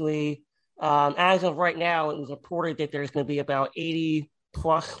 obviously, as of right now, it was reported that there's going to be about 80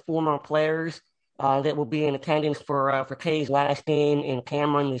 plus former players that will be in attendance for Kay's last game in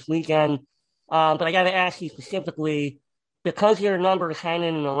Cameron this weekend. But I got to ask you specifically, because your number is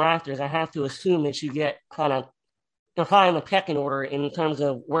hanging in the rafters, I have to assume that you get kind of high in the pecking order in terms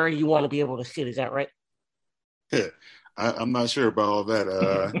of where you want to be able to sit. Is that right? Yeah, I'm not sure about all that.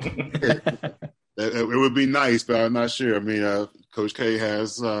 It would be nice, but I'm not sure. I mean, Coach K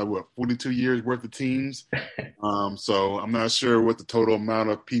has 42 years worth of teams, so I'm not sure what the total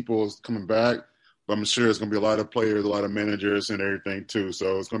amount of people is coming back. But I'm sure it's going to be a lot of players, a lot of managers, and everything too.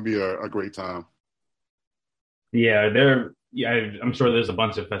 So it's going to be a great time. Yeah, I'm sure there's a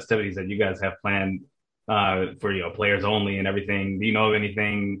bunch of festivities that you guys have planned for players only and everything. Do you know of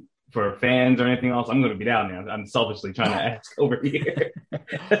anything for fans or anything else? I'm going to be down there. I'm selfishly trying to ask over here.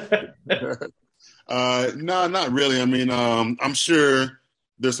 No, not really. I mean, I'm sure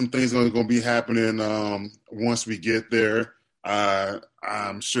there's some things going to be happening once we get there.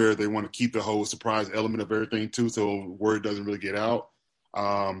 I'm sure they want to keep the whole surprise element of everything too, so word doesn't really get out,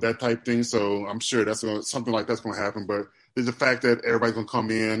 that type thing. So I'm sure something like that's going to happen. But there's the fact that everybody's going to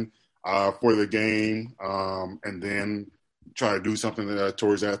come in for the game and then try to do something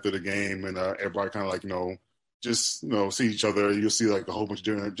towards after the game, and everybody kind of see each other. You'll see like a whole bunch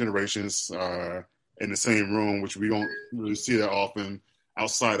of generations in the same room, which we don't really see that often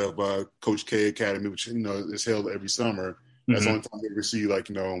outside of Coach K Academy, which is held every summer. That's the only time we ever see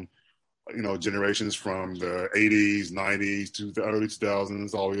generations from the 80s, 90s to the early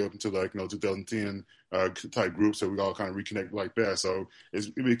 2000s, all the way up until 2010 type groups. So we all kind of reconnect like that. So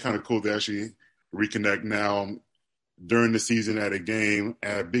it'd be kind of cool to actually reconnect now during the season at a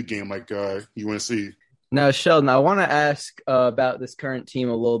big game like UNC. Now, Sheldon, I want to ask about this current team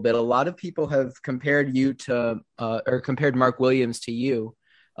a little bit. A lot of people have compared you to or compared Mark Williams to you.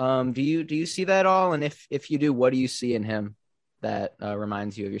 Do you see that all? And if you do, what do you see in him that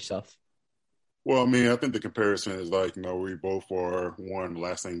reminds you of yourself? Well, I mean, I think the comparison is we both are one,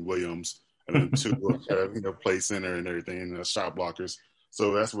 last name Williams, and then two, play center and everything, shot blockers.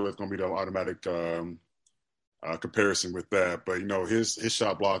 So that's what it's going to be, the automatic comparison with that. But, his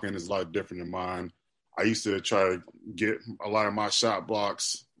shot blocking is a lot different than mine. I used to try to get a lot of my shot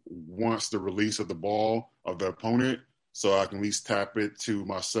blocks once the release of the ball of the opponent, so I can at least tap it to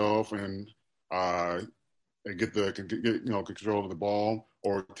myself and get control of the ball,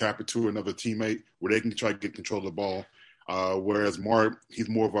 or tap it to another teammate where they can try to get control of the ball. Whereas Mark, he's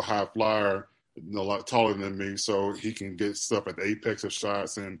more of a high flyer, a lot taller than me, so he can get stuff at the apex of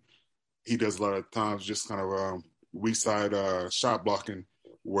shots, and he does a lot of times just kind of weak side shot blocking,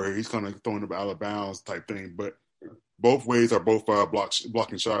 where he's kind of throwing them out of bounds type thing. But both ways are both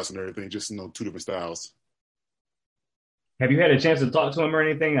blocking shots and everything, just two different styles. Have you had a chance to talk to him or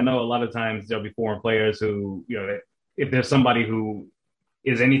anything? I know a lot of times there'll be foreign players who, if there's somebody who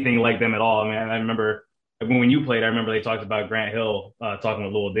is anything like them at all. I mean, I remember when you played, I remember they talked about Grant Hill talking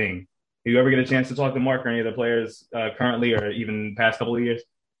with Lil Ding. Do you ever get a chance to talk to Mark or any of the players currently or even past couple of years?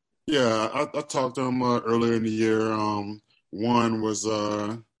 Yeah, I talked to him earlier in the year. One was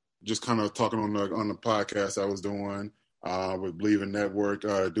just kind of talking on the podcast I was doing with Believe in Network,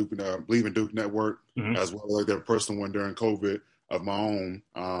 Believe in Duke Network, as well as their personal one during COVID of my own.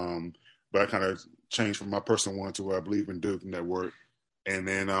 But I kind of changed from my personal one to Believe in Duke Network. And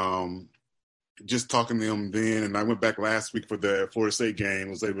then just talking to him then, and I went back last week for the Florida State game,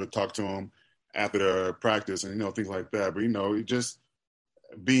 was able to talk to him after the practice and, things like that. But, just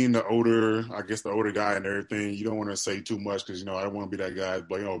being the older guy and everything, you don't want to say too much because, I don't want to be that guy,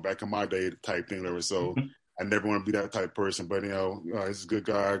 but, back in my day type thing, whatever. So I never want to be that type of person. But, he's a good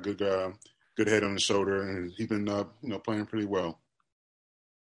guy, good head on the shoulder, and he's been, playing pretty well.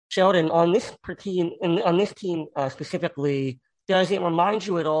 Sheldon, on this team specifically, does it remind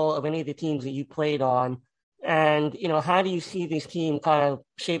you at all of any of the teams that you played on And, how do you see this team kind of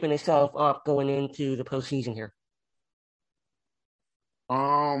shaping itself up going into the postseason here?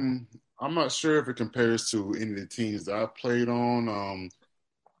 I'm not sure if it compares to any of the teams that I played on.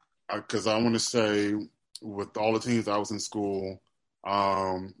 Because I want to say with all the teams I was in school,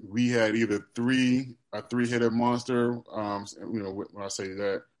 we had either a three-headed monster, when I say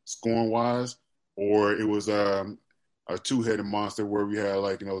that scoring wise, or it was a two-headed monster where we had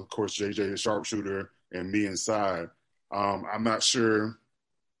of course JJ the sharpshooter and me inside. I'm not sure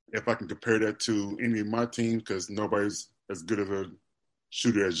if I can compare that to any of my teams because nobody's as good of a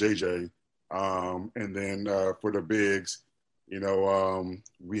shooter as JJ. And then for the bigs,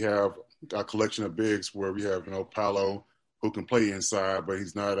 we have a collection of bigs where we have, Paolo, who can play inside, but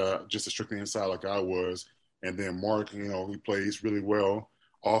he's not just a strictly inside like I was. And then Mark, he plays really well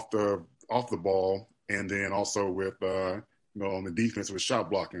off the ball, and then also with on the defense with shot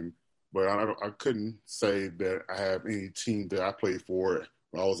blocking. But I couldn't say that I have any team that I played for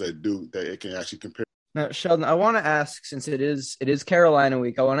when I was at Duke that it can actually compare. Now, Sheldon, I want to ask, since it is Carolina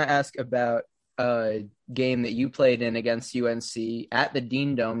week, I want to ask about a game that you played in against UNC at the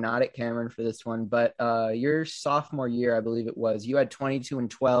Dean Dome, not at Cameron for this one, but your sophomore year, I believe it was, you had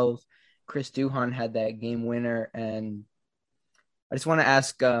 22-12. Chris Duhon had that game winner. And I just want to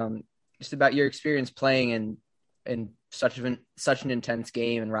ask just about your experience playing in such an intense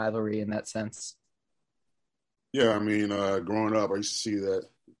game and rivalry in that sense. Yeah, I mean, growing up, I used to see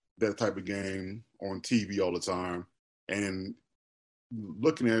that type of game on TV all the time, and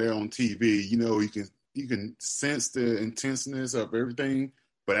looking at it on TV, you can sense the intenseness of everything,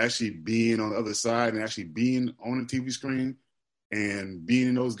 but actually being on the other side and actually being on the TV screen and being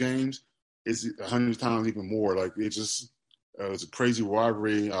in those games is 100 times even more. Like it's a crazy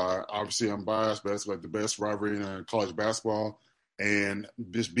rivalry. Obviously, I'm biased, but it's like the best rivalry in college basketball, and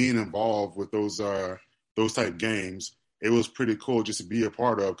just being involved with those type games, it was pretty cool just to be a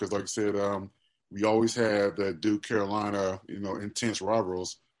part of. Because, like I said, we always had the Duke Carolina, intense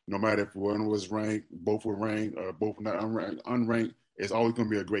rivals. No matter if one was ranked, both were ranked, or both not unranked, it's always going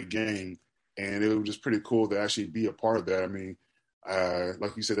to be a great game. And it was just pretty cool to actually be a part of that. I mean,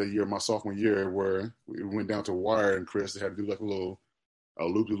 like you said, that year, my sophomore year, where we went down to wire, and Chris had to do like a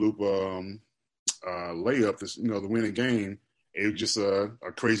loop-de-loop layup, to win a game. It was just a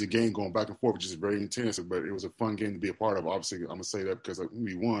crazy game going back and forth, which is very intense, but it was a fun game to be a part of. Obviously, I'm going to say that because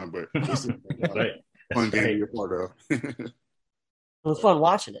we won, but it's a fun game to be a part of. It was fun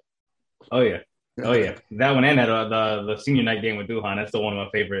watching it. Oh, yeah. That one and the senior night game with Duhon, that's still one of my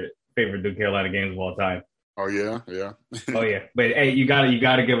favorite Duke Carolina games of all time. Oh, yeah? Oh, yeah. But, hey, you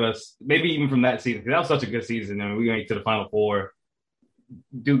gotta give us, maybe even from that season, because that was such a good season, and we went to the Final Four.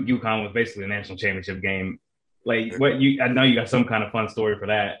 Duke UConn was basically a national championship game. Like I know you got some kind of fun story for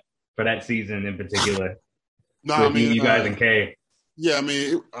that season in particular. No, I mean you guys and Kay. Yeah, I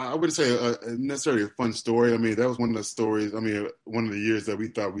mean I wouldn't say necessarily a fun story. I mean that was one of the stories. I mean one of the years that we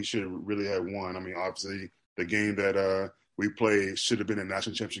thought we should really have won. I mean obviously the game that we played should have been a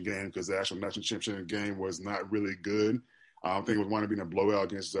national championship game because the actual national championship game was not really good. I think it was one of being a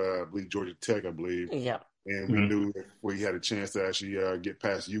blowout against I believe Georgia Tech. I believe. Yeah. And we knew that we had a chance to actually get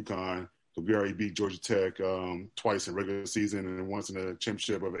past UConn. So we already beat Georgia Tech twice in regular season and then once in the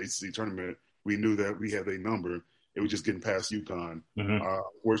championship of the ACC tournament. We knew that we had a number. It was just getting past UConn.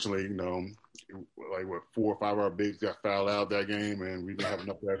 Fortunately, 4 or 5 of our bigs got fouled out that game, and we didn't have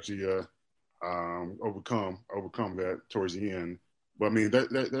enough to actually overcome that towards the end. But I mean,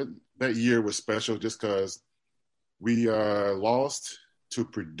 that year was special just because we lost to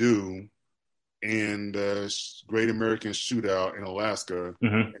Purdue in the Great American Shootout in Alaska, in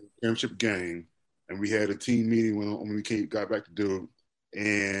the championship game, and we had a team meeting when we got back to Duke.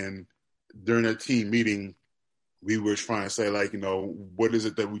 And during that team meeting, we were trying to say, what is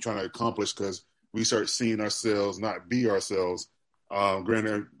it that we're trying to accomplish? Because we start seeing ourselves not be ourselves.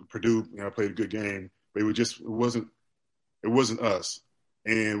 Granted, Purdue, played a good game, but it wasn't us.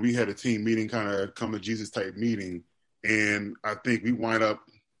 And we had a team meeting, kind of come to Jesus type meeting, and I think we wind up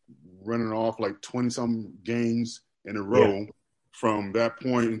running off like 20-some games in a row from that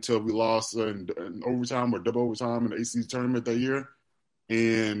point until we lost in overtime or double overtime in the ACC tournament that year.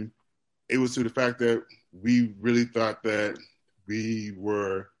 And it was to the fact that we really thought that we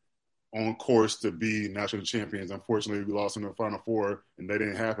were on course to be national champions. Unfortunately, we lost in the Final Four, and that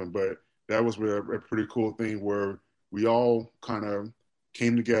didn't happen. But that was a pretty cool thing where we all kind of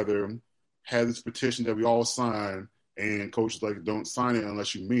came together, had this petition that we all signed, and coach was like, don't sign it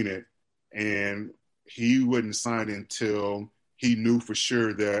unless you mean it. And he wouldn't sign it until he knew for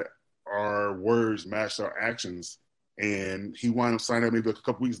sure that our words matched our actions. And he wound up signing up maybe a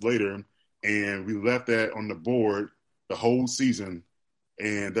couple weeks later. And we left that on the board the whole season.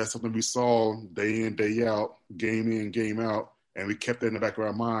 And that's something we saw day in, day out, game in, game out. And we kept that in the back of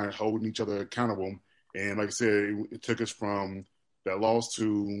our mind, holding each other accountable. And like I said, it took us from that loss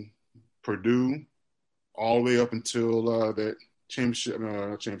to Purdue all the way up until that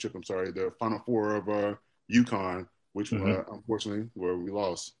the Final Four of UConn, which unfortunately where we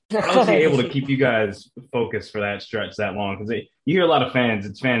lost. How was he able to keep you guys focused for that stretch that long? Because you hear a lot of fans,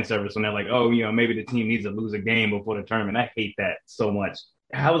 it's fan service when they're like, oh, maybe the team needs to lose a game before the tournament. I hate that so much.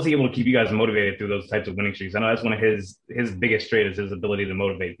 How was he able to keep you guys motivated through those types of winning streaks? I know that's one of his biggest traits is his ability to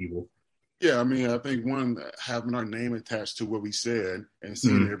motivate people. Yeah, I mean, I think having our name attached to what we said and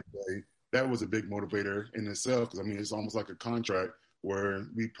seeing it every day, that was a big motivator in itself. Because I mean, it's almost like a contract where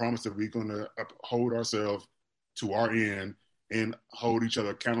we promised that we're going to uphold ourselves to our end and hold each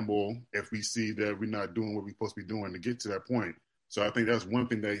other accountable if we see that we're not doing what we're supposed to be doing to get to that point. So I think that's one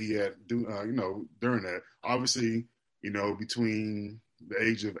thing that he had during that. Obviously, between the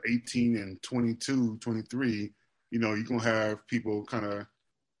age of 18 and 22, 23, you're going to have people kind of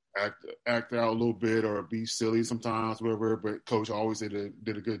act out a little bit or be silly sometimes, whatever. But Coach always did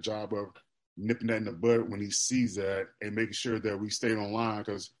a good job of nipping that in the bud when he sees that and making sure that we stayed on line,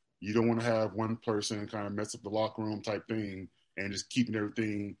 because you don't want to have one person kind of mess up the locker room type thing and just keeping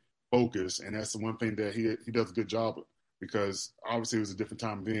everything focused. And that's the one thing that he does a good job of, because obviously it was a different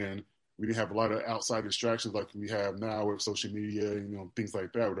time then. We didn't have a lot of outside distractions like we have now with social media, things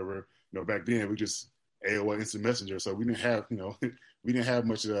like that, whatever. Back then we just AOL Instant Messenger, so we didn't have, we didn't have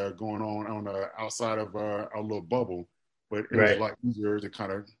much going on outside of our little bubble. But it was a lot easier to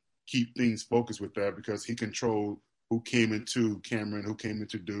kind of keep things focused with that because he controlled who came into Cameron, who came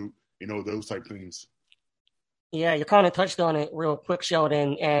into Duke, those type things. Yeah, you kind of touched on it real quick,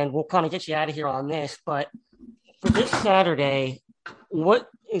 Sheldon, and we'll kind of get you out of here on this. But for this Saturday, what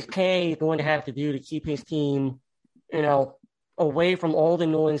is Kay going to have to do to keep his team, away from all the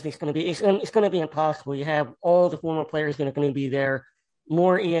noise that's going to be? It's going to be impossible. You have all the former players that are going to be there,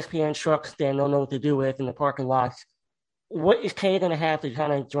 more ESPN trucks than they'll know what to do with in the parking lots. What is Kay going to have to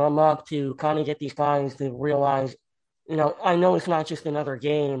kind of drum up to kind of get these guys to realize, I know it's not just another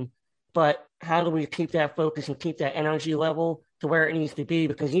game, but how do we keep that focus and keep that energy level to where it needs to be?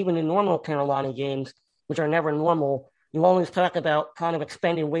 Because even in normal Carolina games, which are never normal, you always talk about kind of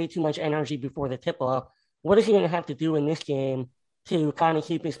expending way too much energy before the tip-off. What is he going to have to do in this game to kind of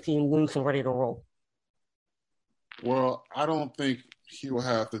keep his team loose and ready to roll? Well, I don't think he will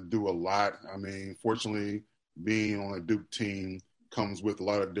have to do a lot. I mean, fortunately, being on a Duke team comes with a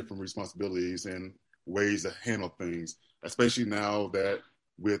lot of different responsibilities and ways to handle things, especially now that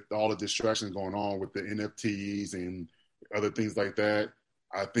with all the distractions going on with the NFTs and other things like that.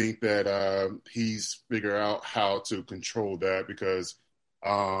 I think that he's figured out how to control that because,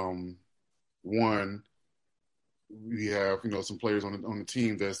 one, we have, some players on the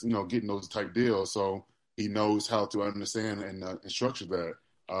team that's, getting those type deals. So he knows how to understand and structure that.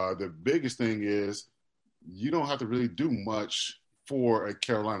 The biggest thing is you don't have to really do much for a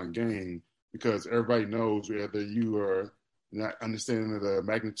Carolina game because everybody knows whether you are not understanding the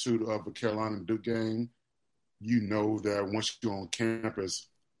magnitude of a Carolina Duke game, that once you're on campus,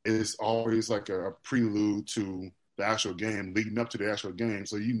 it's always like a prelude to the actual game, leading up to the actual game.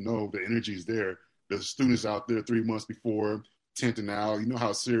 So the energy is there. The students out there 3 months before, 10th and now,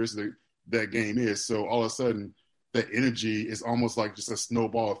 how serious that game is. So all of a sudden, that energy is almost like just a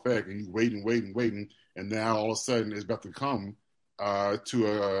snowball effect, and you waiting, and now all of a sudden it's about to come to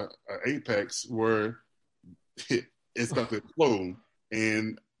a apex where it's about to explode,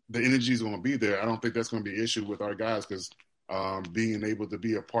 and the energy is going to be there. I don't think that's going to be an issue with our guys because being able to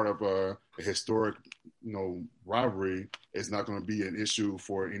be a part of a historic, rivalry is not going to be an issue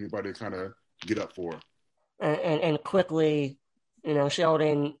for anybody to kind of get up for. And quickly,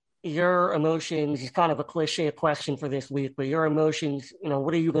 Sheldon, your emotions is kind of a cliche question for this week, but your emotions,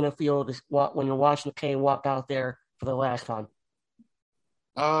 what are you going to feel when you're watching Kay walk out there for the last time?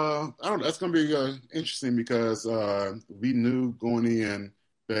 I don't know. That's going to be interesting because we knew going in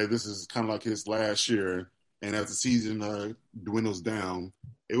that this is kind of like his last year. And as the season dwindles down,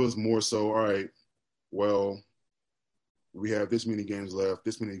 it was more so, all right, well, we have this many games left.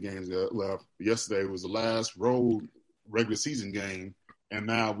 Yesterday was the last road regular season game. And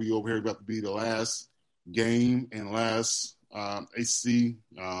now we over here about to be the last game and last HC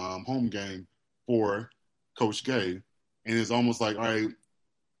home game for Coach Gay. And it's almost like, all right,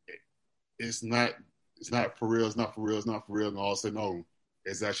 it's not for real. And all of a sudden, oh,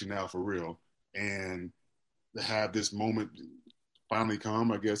 it's actually now for real. And to have this moment finally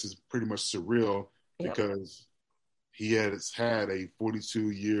come, I guess, is pretty much surreal because he has had a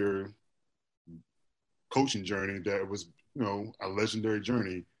 42-year coaching journey that was, a legendary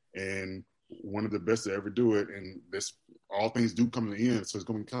journey and one of the best to ever do it. And this, all things do come to the end, so it's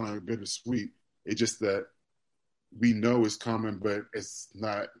going to be kind of bittersweet. It's just that we know it's coming, but it's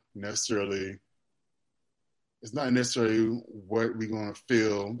not necessarily what we're going to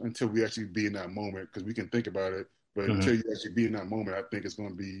feel until we actually be in that moment, because we can think about it, but until you actually be in that moment, I think it's going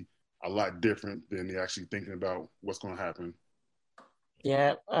to be a lot different than actually thinking about what's going to happen.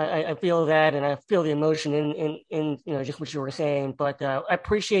 Yeah, I feel that, and I feel the emotion in just what you were saying. But I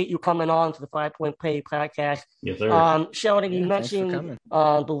appreciate you coming on to the 5 Point Play podcast. Yes, sir. Sheldon, you mentioned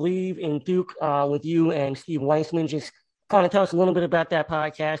Believe in Duke with you and Steve Weissman. Just kind of tell us a little bit about that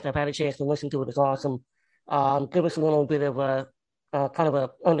podcast. I've had a chance to listen to it. It's awesome. Give us a little bit of a kind of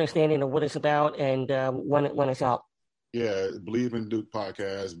a understanding of what it's about and when it's out. Yeah, Believe in Duke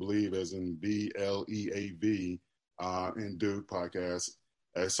podcast. Believe as in BLEAV. In Duke podcast.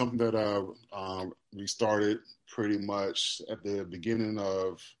 It's something that we started pretty much at the beginning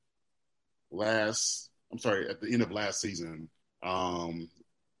of at the end of last season.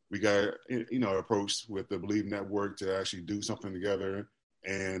 We got, approached with the Believe Network to actually do something together.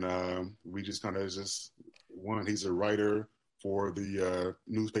 And we just kind of he's a writer for the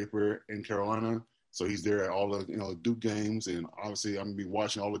newspaper in Carolina. So he's there at all the, Duke games. And obviously I'm going to be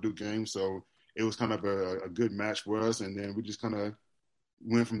watching all the Duke games. So it was kind of a good match for us. And then we just kind of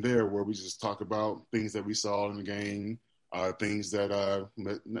went from there, where we just talk about things that we saw in the game, things that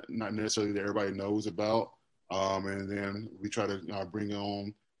not necessarily that everybody knows about. And then we try to bring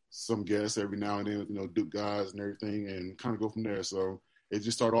on some guests every now and then, Duke guys and everything, and kind of go from there. So it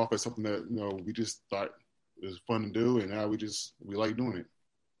just started off as something that, we just thought it was fun to do. And now we like doing it.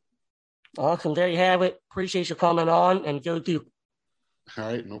 Awesome. There you have it. Appreciate you coming on, and go Duke. All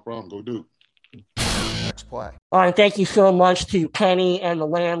right. No problem. Go Duke. Next play. All right, thank you so much to Kenny and the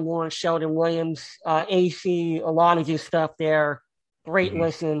landlord, Sheldon Williams. AC, a lot of good stuff there. Great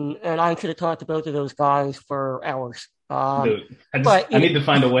listen, and I could have talked to both of those guys for hours. Dude, I need to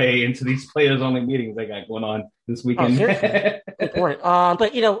find a way into these players-only meetings I got going on this weekend. Good point.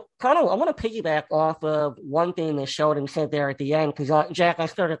 But, kind of, I want to piggyback off of one thing that Sheldon said there at the end, because, Jack, I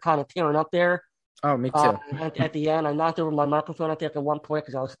started kind of tearing up there. Oh, me too. At the end, I knocked over my microphone, I think, at one point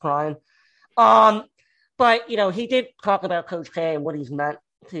because I was crying. But, he did talk about Coach K and what he's meant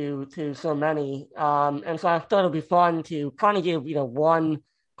to so many. And so I thought it would be fun to kind of give, one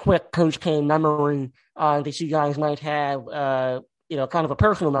quick Coach K memory that you guys might have, kind of a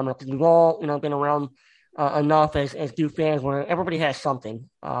personal memory, because we've all, been around enough as Duke fans where everybody has something.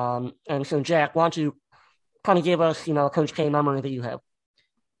 And so, Jack, why don't you kind of give us, a Coach K memory that you have?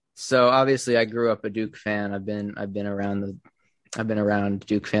 So obviously I grew up a Duke fan. I've been around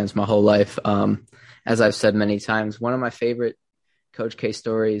Duke fans my whole life. As I've said many times, one of my favorite Coach K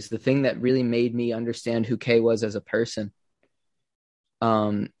stories, the thing that really made me understand who K was as a person,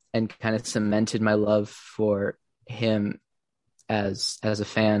 and kind of cemented my love for him as a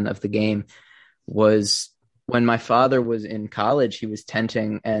fan of the game, was when my father was in college. He was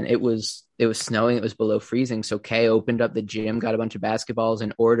tenting, and it was snowing. It was below freezing. So K opened up the gym, got a bunch of basketballs,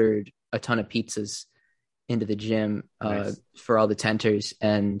 and ordered a ton of pizzas into the gym for all the tenters.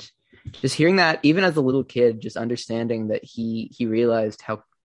 And just hearing that, even as a little kid, just understanding that he realized how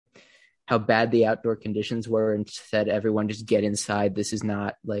bad the outdoor conditions were, and said, everyone just get inside. This is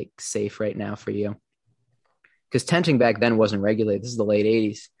not like safe right now for you. Because tenting back then wasn't regulated. This is the late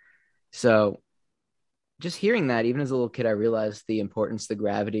 80s. So just hearing that, even as a little kid, I realized the importance, the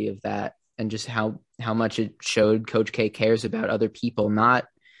gravity of that, and just how much it showed Coach K cares about other people, not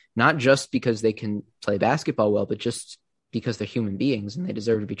just because they can play basketball well, but just because they're human beings and they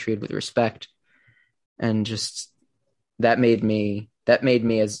deserve to be treated with respect. And just that made me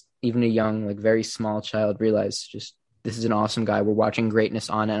as even a young, like very small child, realize just this is an awesome guy. We're watching greatness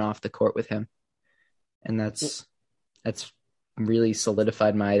on and off the court with him. And that's really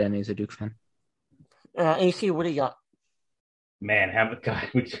solidified my identity as a Duke fan. AC, what do you got? Man,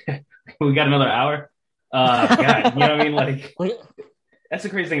 we got another hour. God, you know what I mean? Like, that's the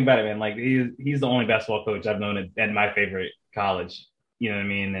crazy thing about it, man. Like, he's the only basketball coach I've known at my favorite college. You know what I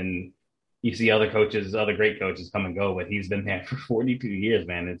mean? And you see other great coaches come and go, but he's been there for 42 years,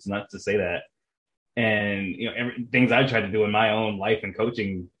 man. It's nuts to say that. And, things I tried to do in my own life and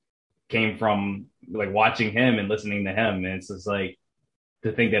coaching came from like watching him and listening to him. And it's just like,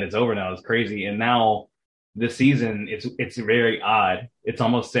 to think that it's over now is crazy. And now this season, it's very odd. It's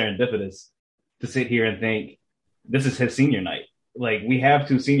almost serendipitous to sit here and think this is his senior night. Like, we have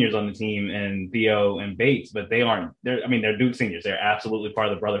two seniors on the team, and Theo and Bates, but they're Duke seniors. They're absolutely part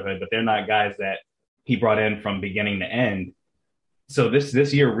of the brotherhood, but they're not guys that he brought in from beginning to end. so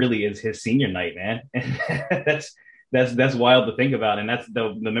this year really is his senior night, man. that's wild to think about, and that's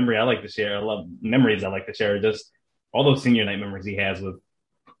the memory I like to share. I love memories I like to share. Just all those senior night memories he has with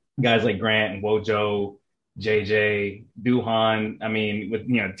guys like Grant and Wojo, JJ, Duhan. I mean, with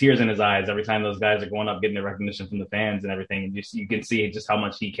tears in his eyes every time those guys are going up getting the recognition from the fans and everything. And you can see just how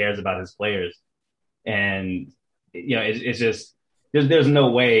much he cares about his players. And it's just there's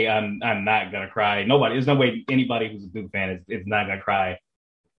no way I'm not gonna cry. There's no way anybody who's a Duke fan is not gonna cry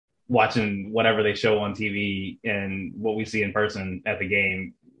watching whatever they show on TV and what we see in person at the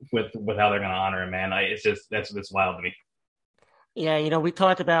game with how they're gonna honor him, man. That's wild to me. Yeah, we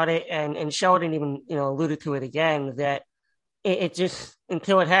talked about it, and Sheldon even, alluded to it again, that it just,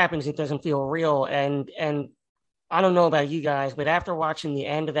 until it happens, it doesn't feel real. And I don't know about you guys, but after watching the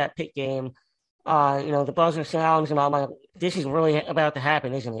end of that Pitt game, the buzzer sounds, and I'm like, this is really about to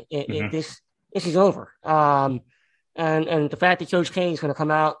happen, isn't it? This is over. And the fact that Coach K is going to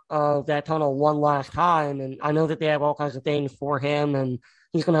come out of that tunnel one last time, and I know that they have all kinds of things for him, and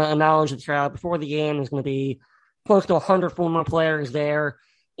he's going to acknowledge the crowd before the game. There's going to be close to 100 former players there.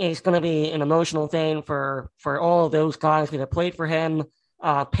 It's going to be an emotional thing for all of those guys that have played for him,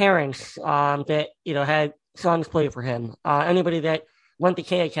 parents that had sons play for him, anybody that went to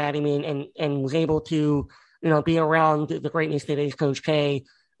K Academy and was able to be around the greatness that is Coach K.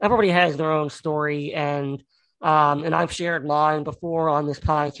 Everybody has their own story, and I've shared mine before on this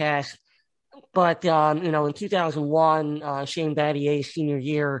podcast. But in 2001, Shane Battier's senior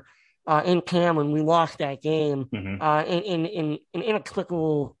year, in Cameron, we lost that game in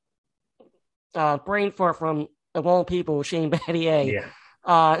inexplicable brain fart from, of all people, Shane Battier. Yeah.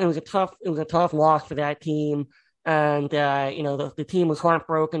 It was a tough loss for that team, and the team was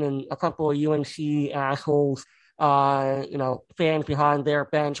heartbroken, and a couple of UNC assholes, fans behind their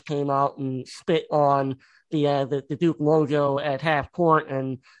bench came out and spit on the Duke logo at half court,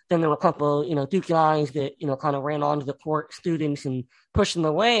 and then there were a couple of Duke guys that kind of ran onto the court, students, and pushed them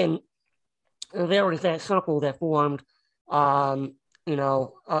away, and there was that circle that formed, around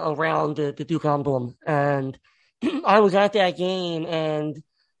the Duke emblem. And I was at that game, and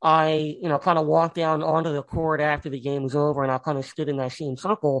I, kind of walked down onto the court after the game was over, and I kind of stood in that same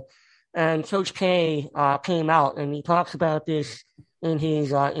circle. And Coach K came out, and he talks about this in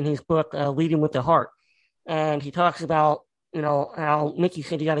his book, Leading with the Heart. And he talks about, how Mickey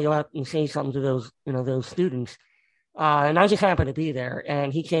said you got to go out and say something to those students. And I just happened to be there,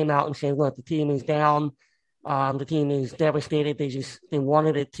 and he came out and said, look, the team is down. The team is devastated. They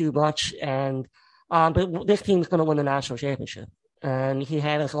wanted it too much. And, but this team's going to win the national championship. And he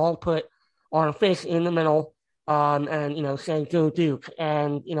had us all put our fists in the middle, and, saying, go Duke.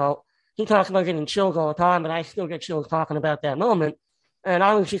 And, he talks about getting chills all the time, but I still get chills talking about that moment. And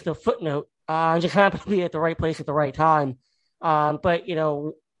I was just a footnote. I just happened to be at the right place at the right time. But,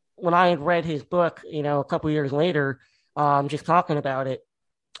 when I had read his book, a couple years later, just talking about it,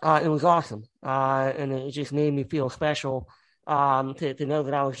 it was awesome. And it just made me feel special to know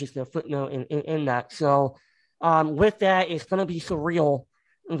that I was just a footnote in that. So with that, it's going to be surreal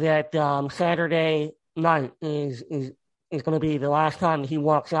that Saturday night is going to be the last time that he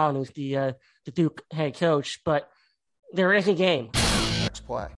walks out as the Duke head coach. But there is a game. Next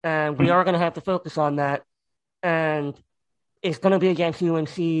play. And we are going to have to focus on that. And it's going to be against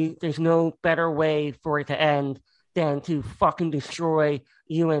UNC. There's no better way for it to end than to fucking destroy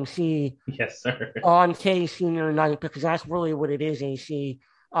UNC. Yes, sir. On K senior night, because that's really what it is, AC.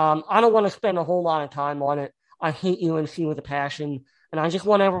 I don't want to spend a whole lot of time on it. I hate UNC with a passion. And I just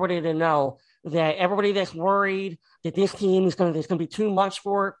want everybody to know that everybody that's worried that this team there's going to be too much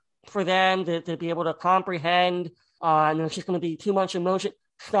for them to be able to comprehend, and there's just going to be too much emotion.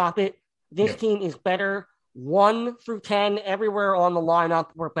 Stop it. This team is better. 1 through 10, everywhere on the lineup,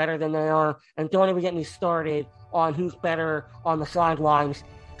 we're better than they are. And don't even get me started on who's better on the sidelines.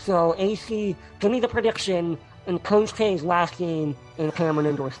 So, AC, give me the prediction in Coach K's last game in Cameron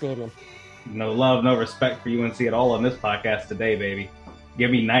Indoor Stadium. No love, no respect for UNC at all on this podcast today, baby.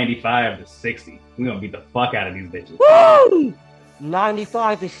 Give me 95-60. We're going to beat the fuck out of these bitches. Woo!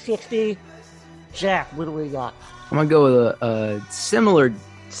 95-60. Jack, what do we got? I'm going to go with a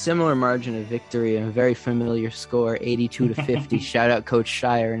similar margin of victory and a very familiar score, 82-50. Shout out Coach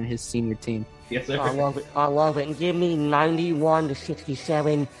Shire and his senior team. Yes, sir. I love it. And give me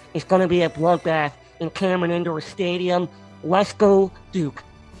 91-67. It's going to be a bloodbath in Cameron Indoor Stadium. Let's go, Duke.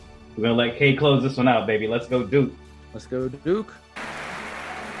 We're going to let K close this one out, baby. Let's go, Duke. Let's go, Duke.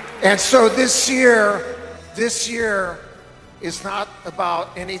 And so this year is not about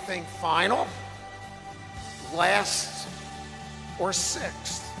anything final, last, or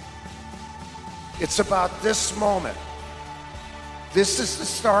sixth. It's about this moment. This is the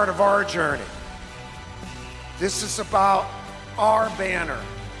start of our journey. This is about our banner.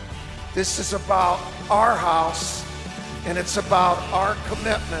 This is about our house, and it's about our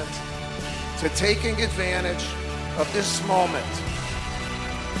commitment to taking advantage of this moment.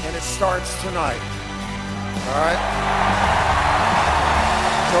 And it starts tonight. All right?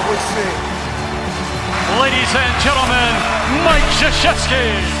 So we see. Ladies and gentlemen, Mike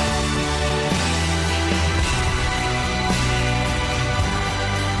Krzyzewski.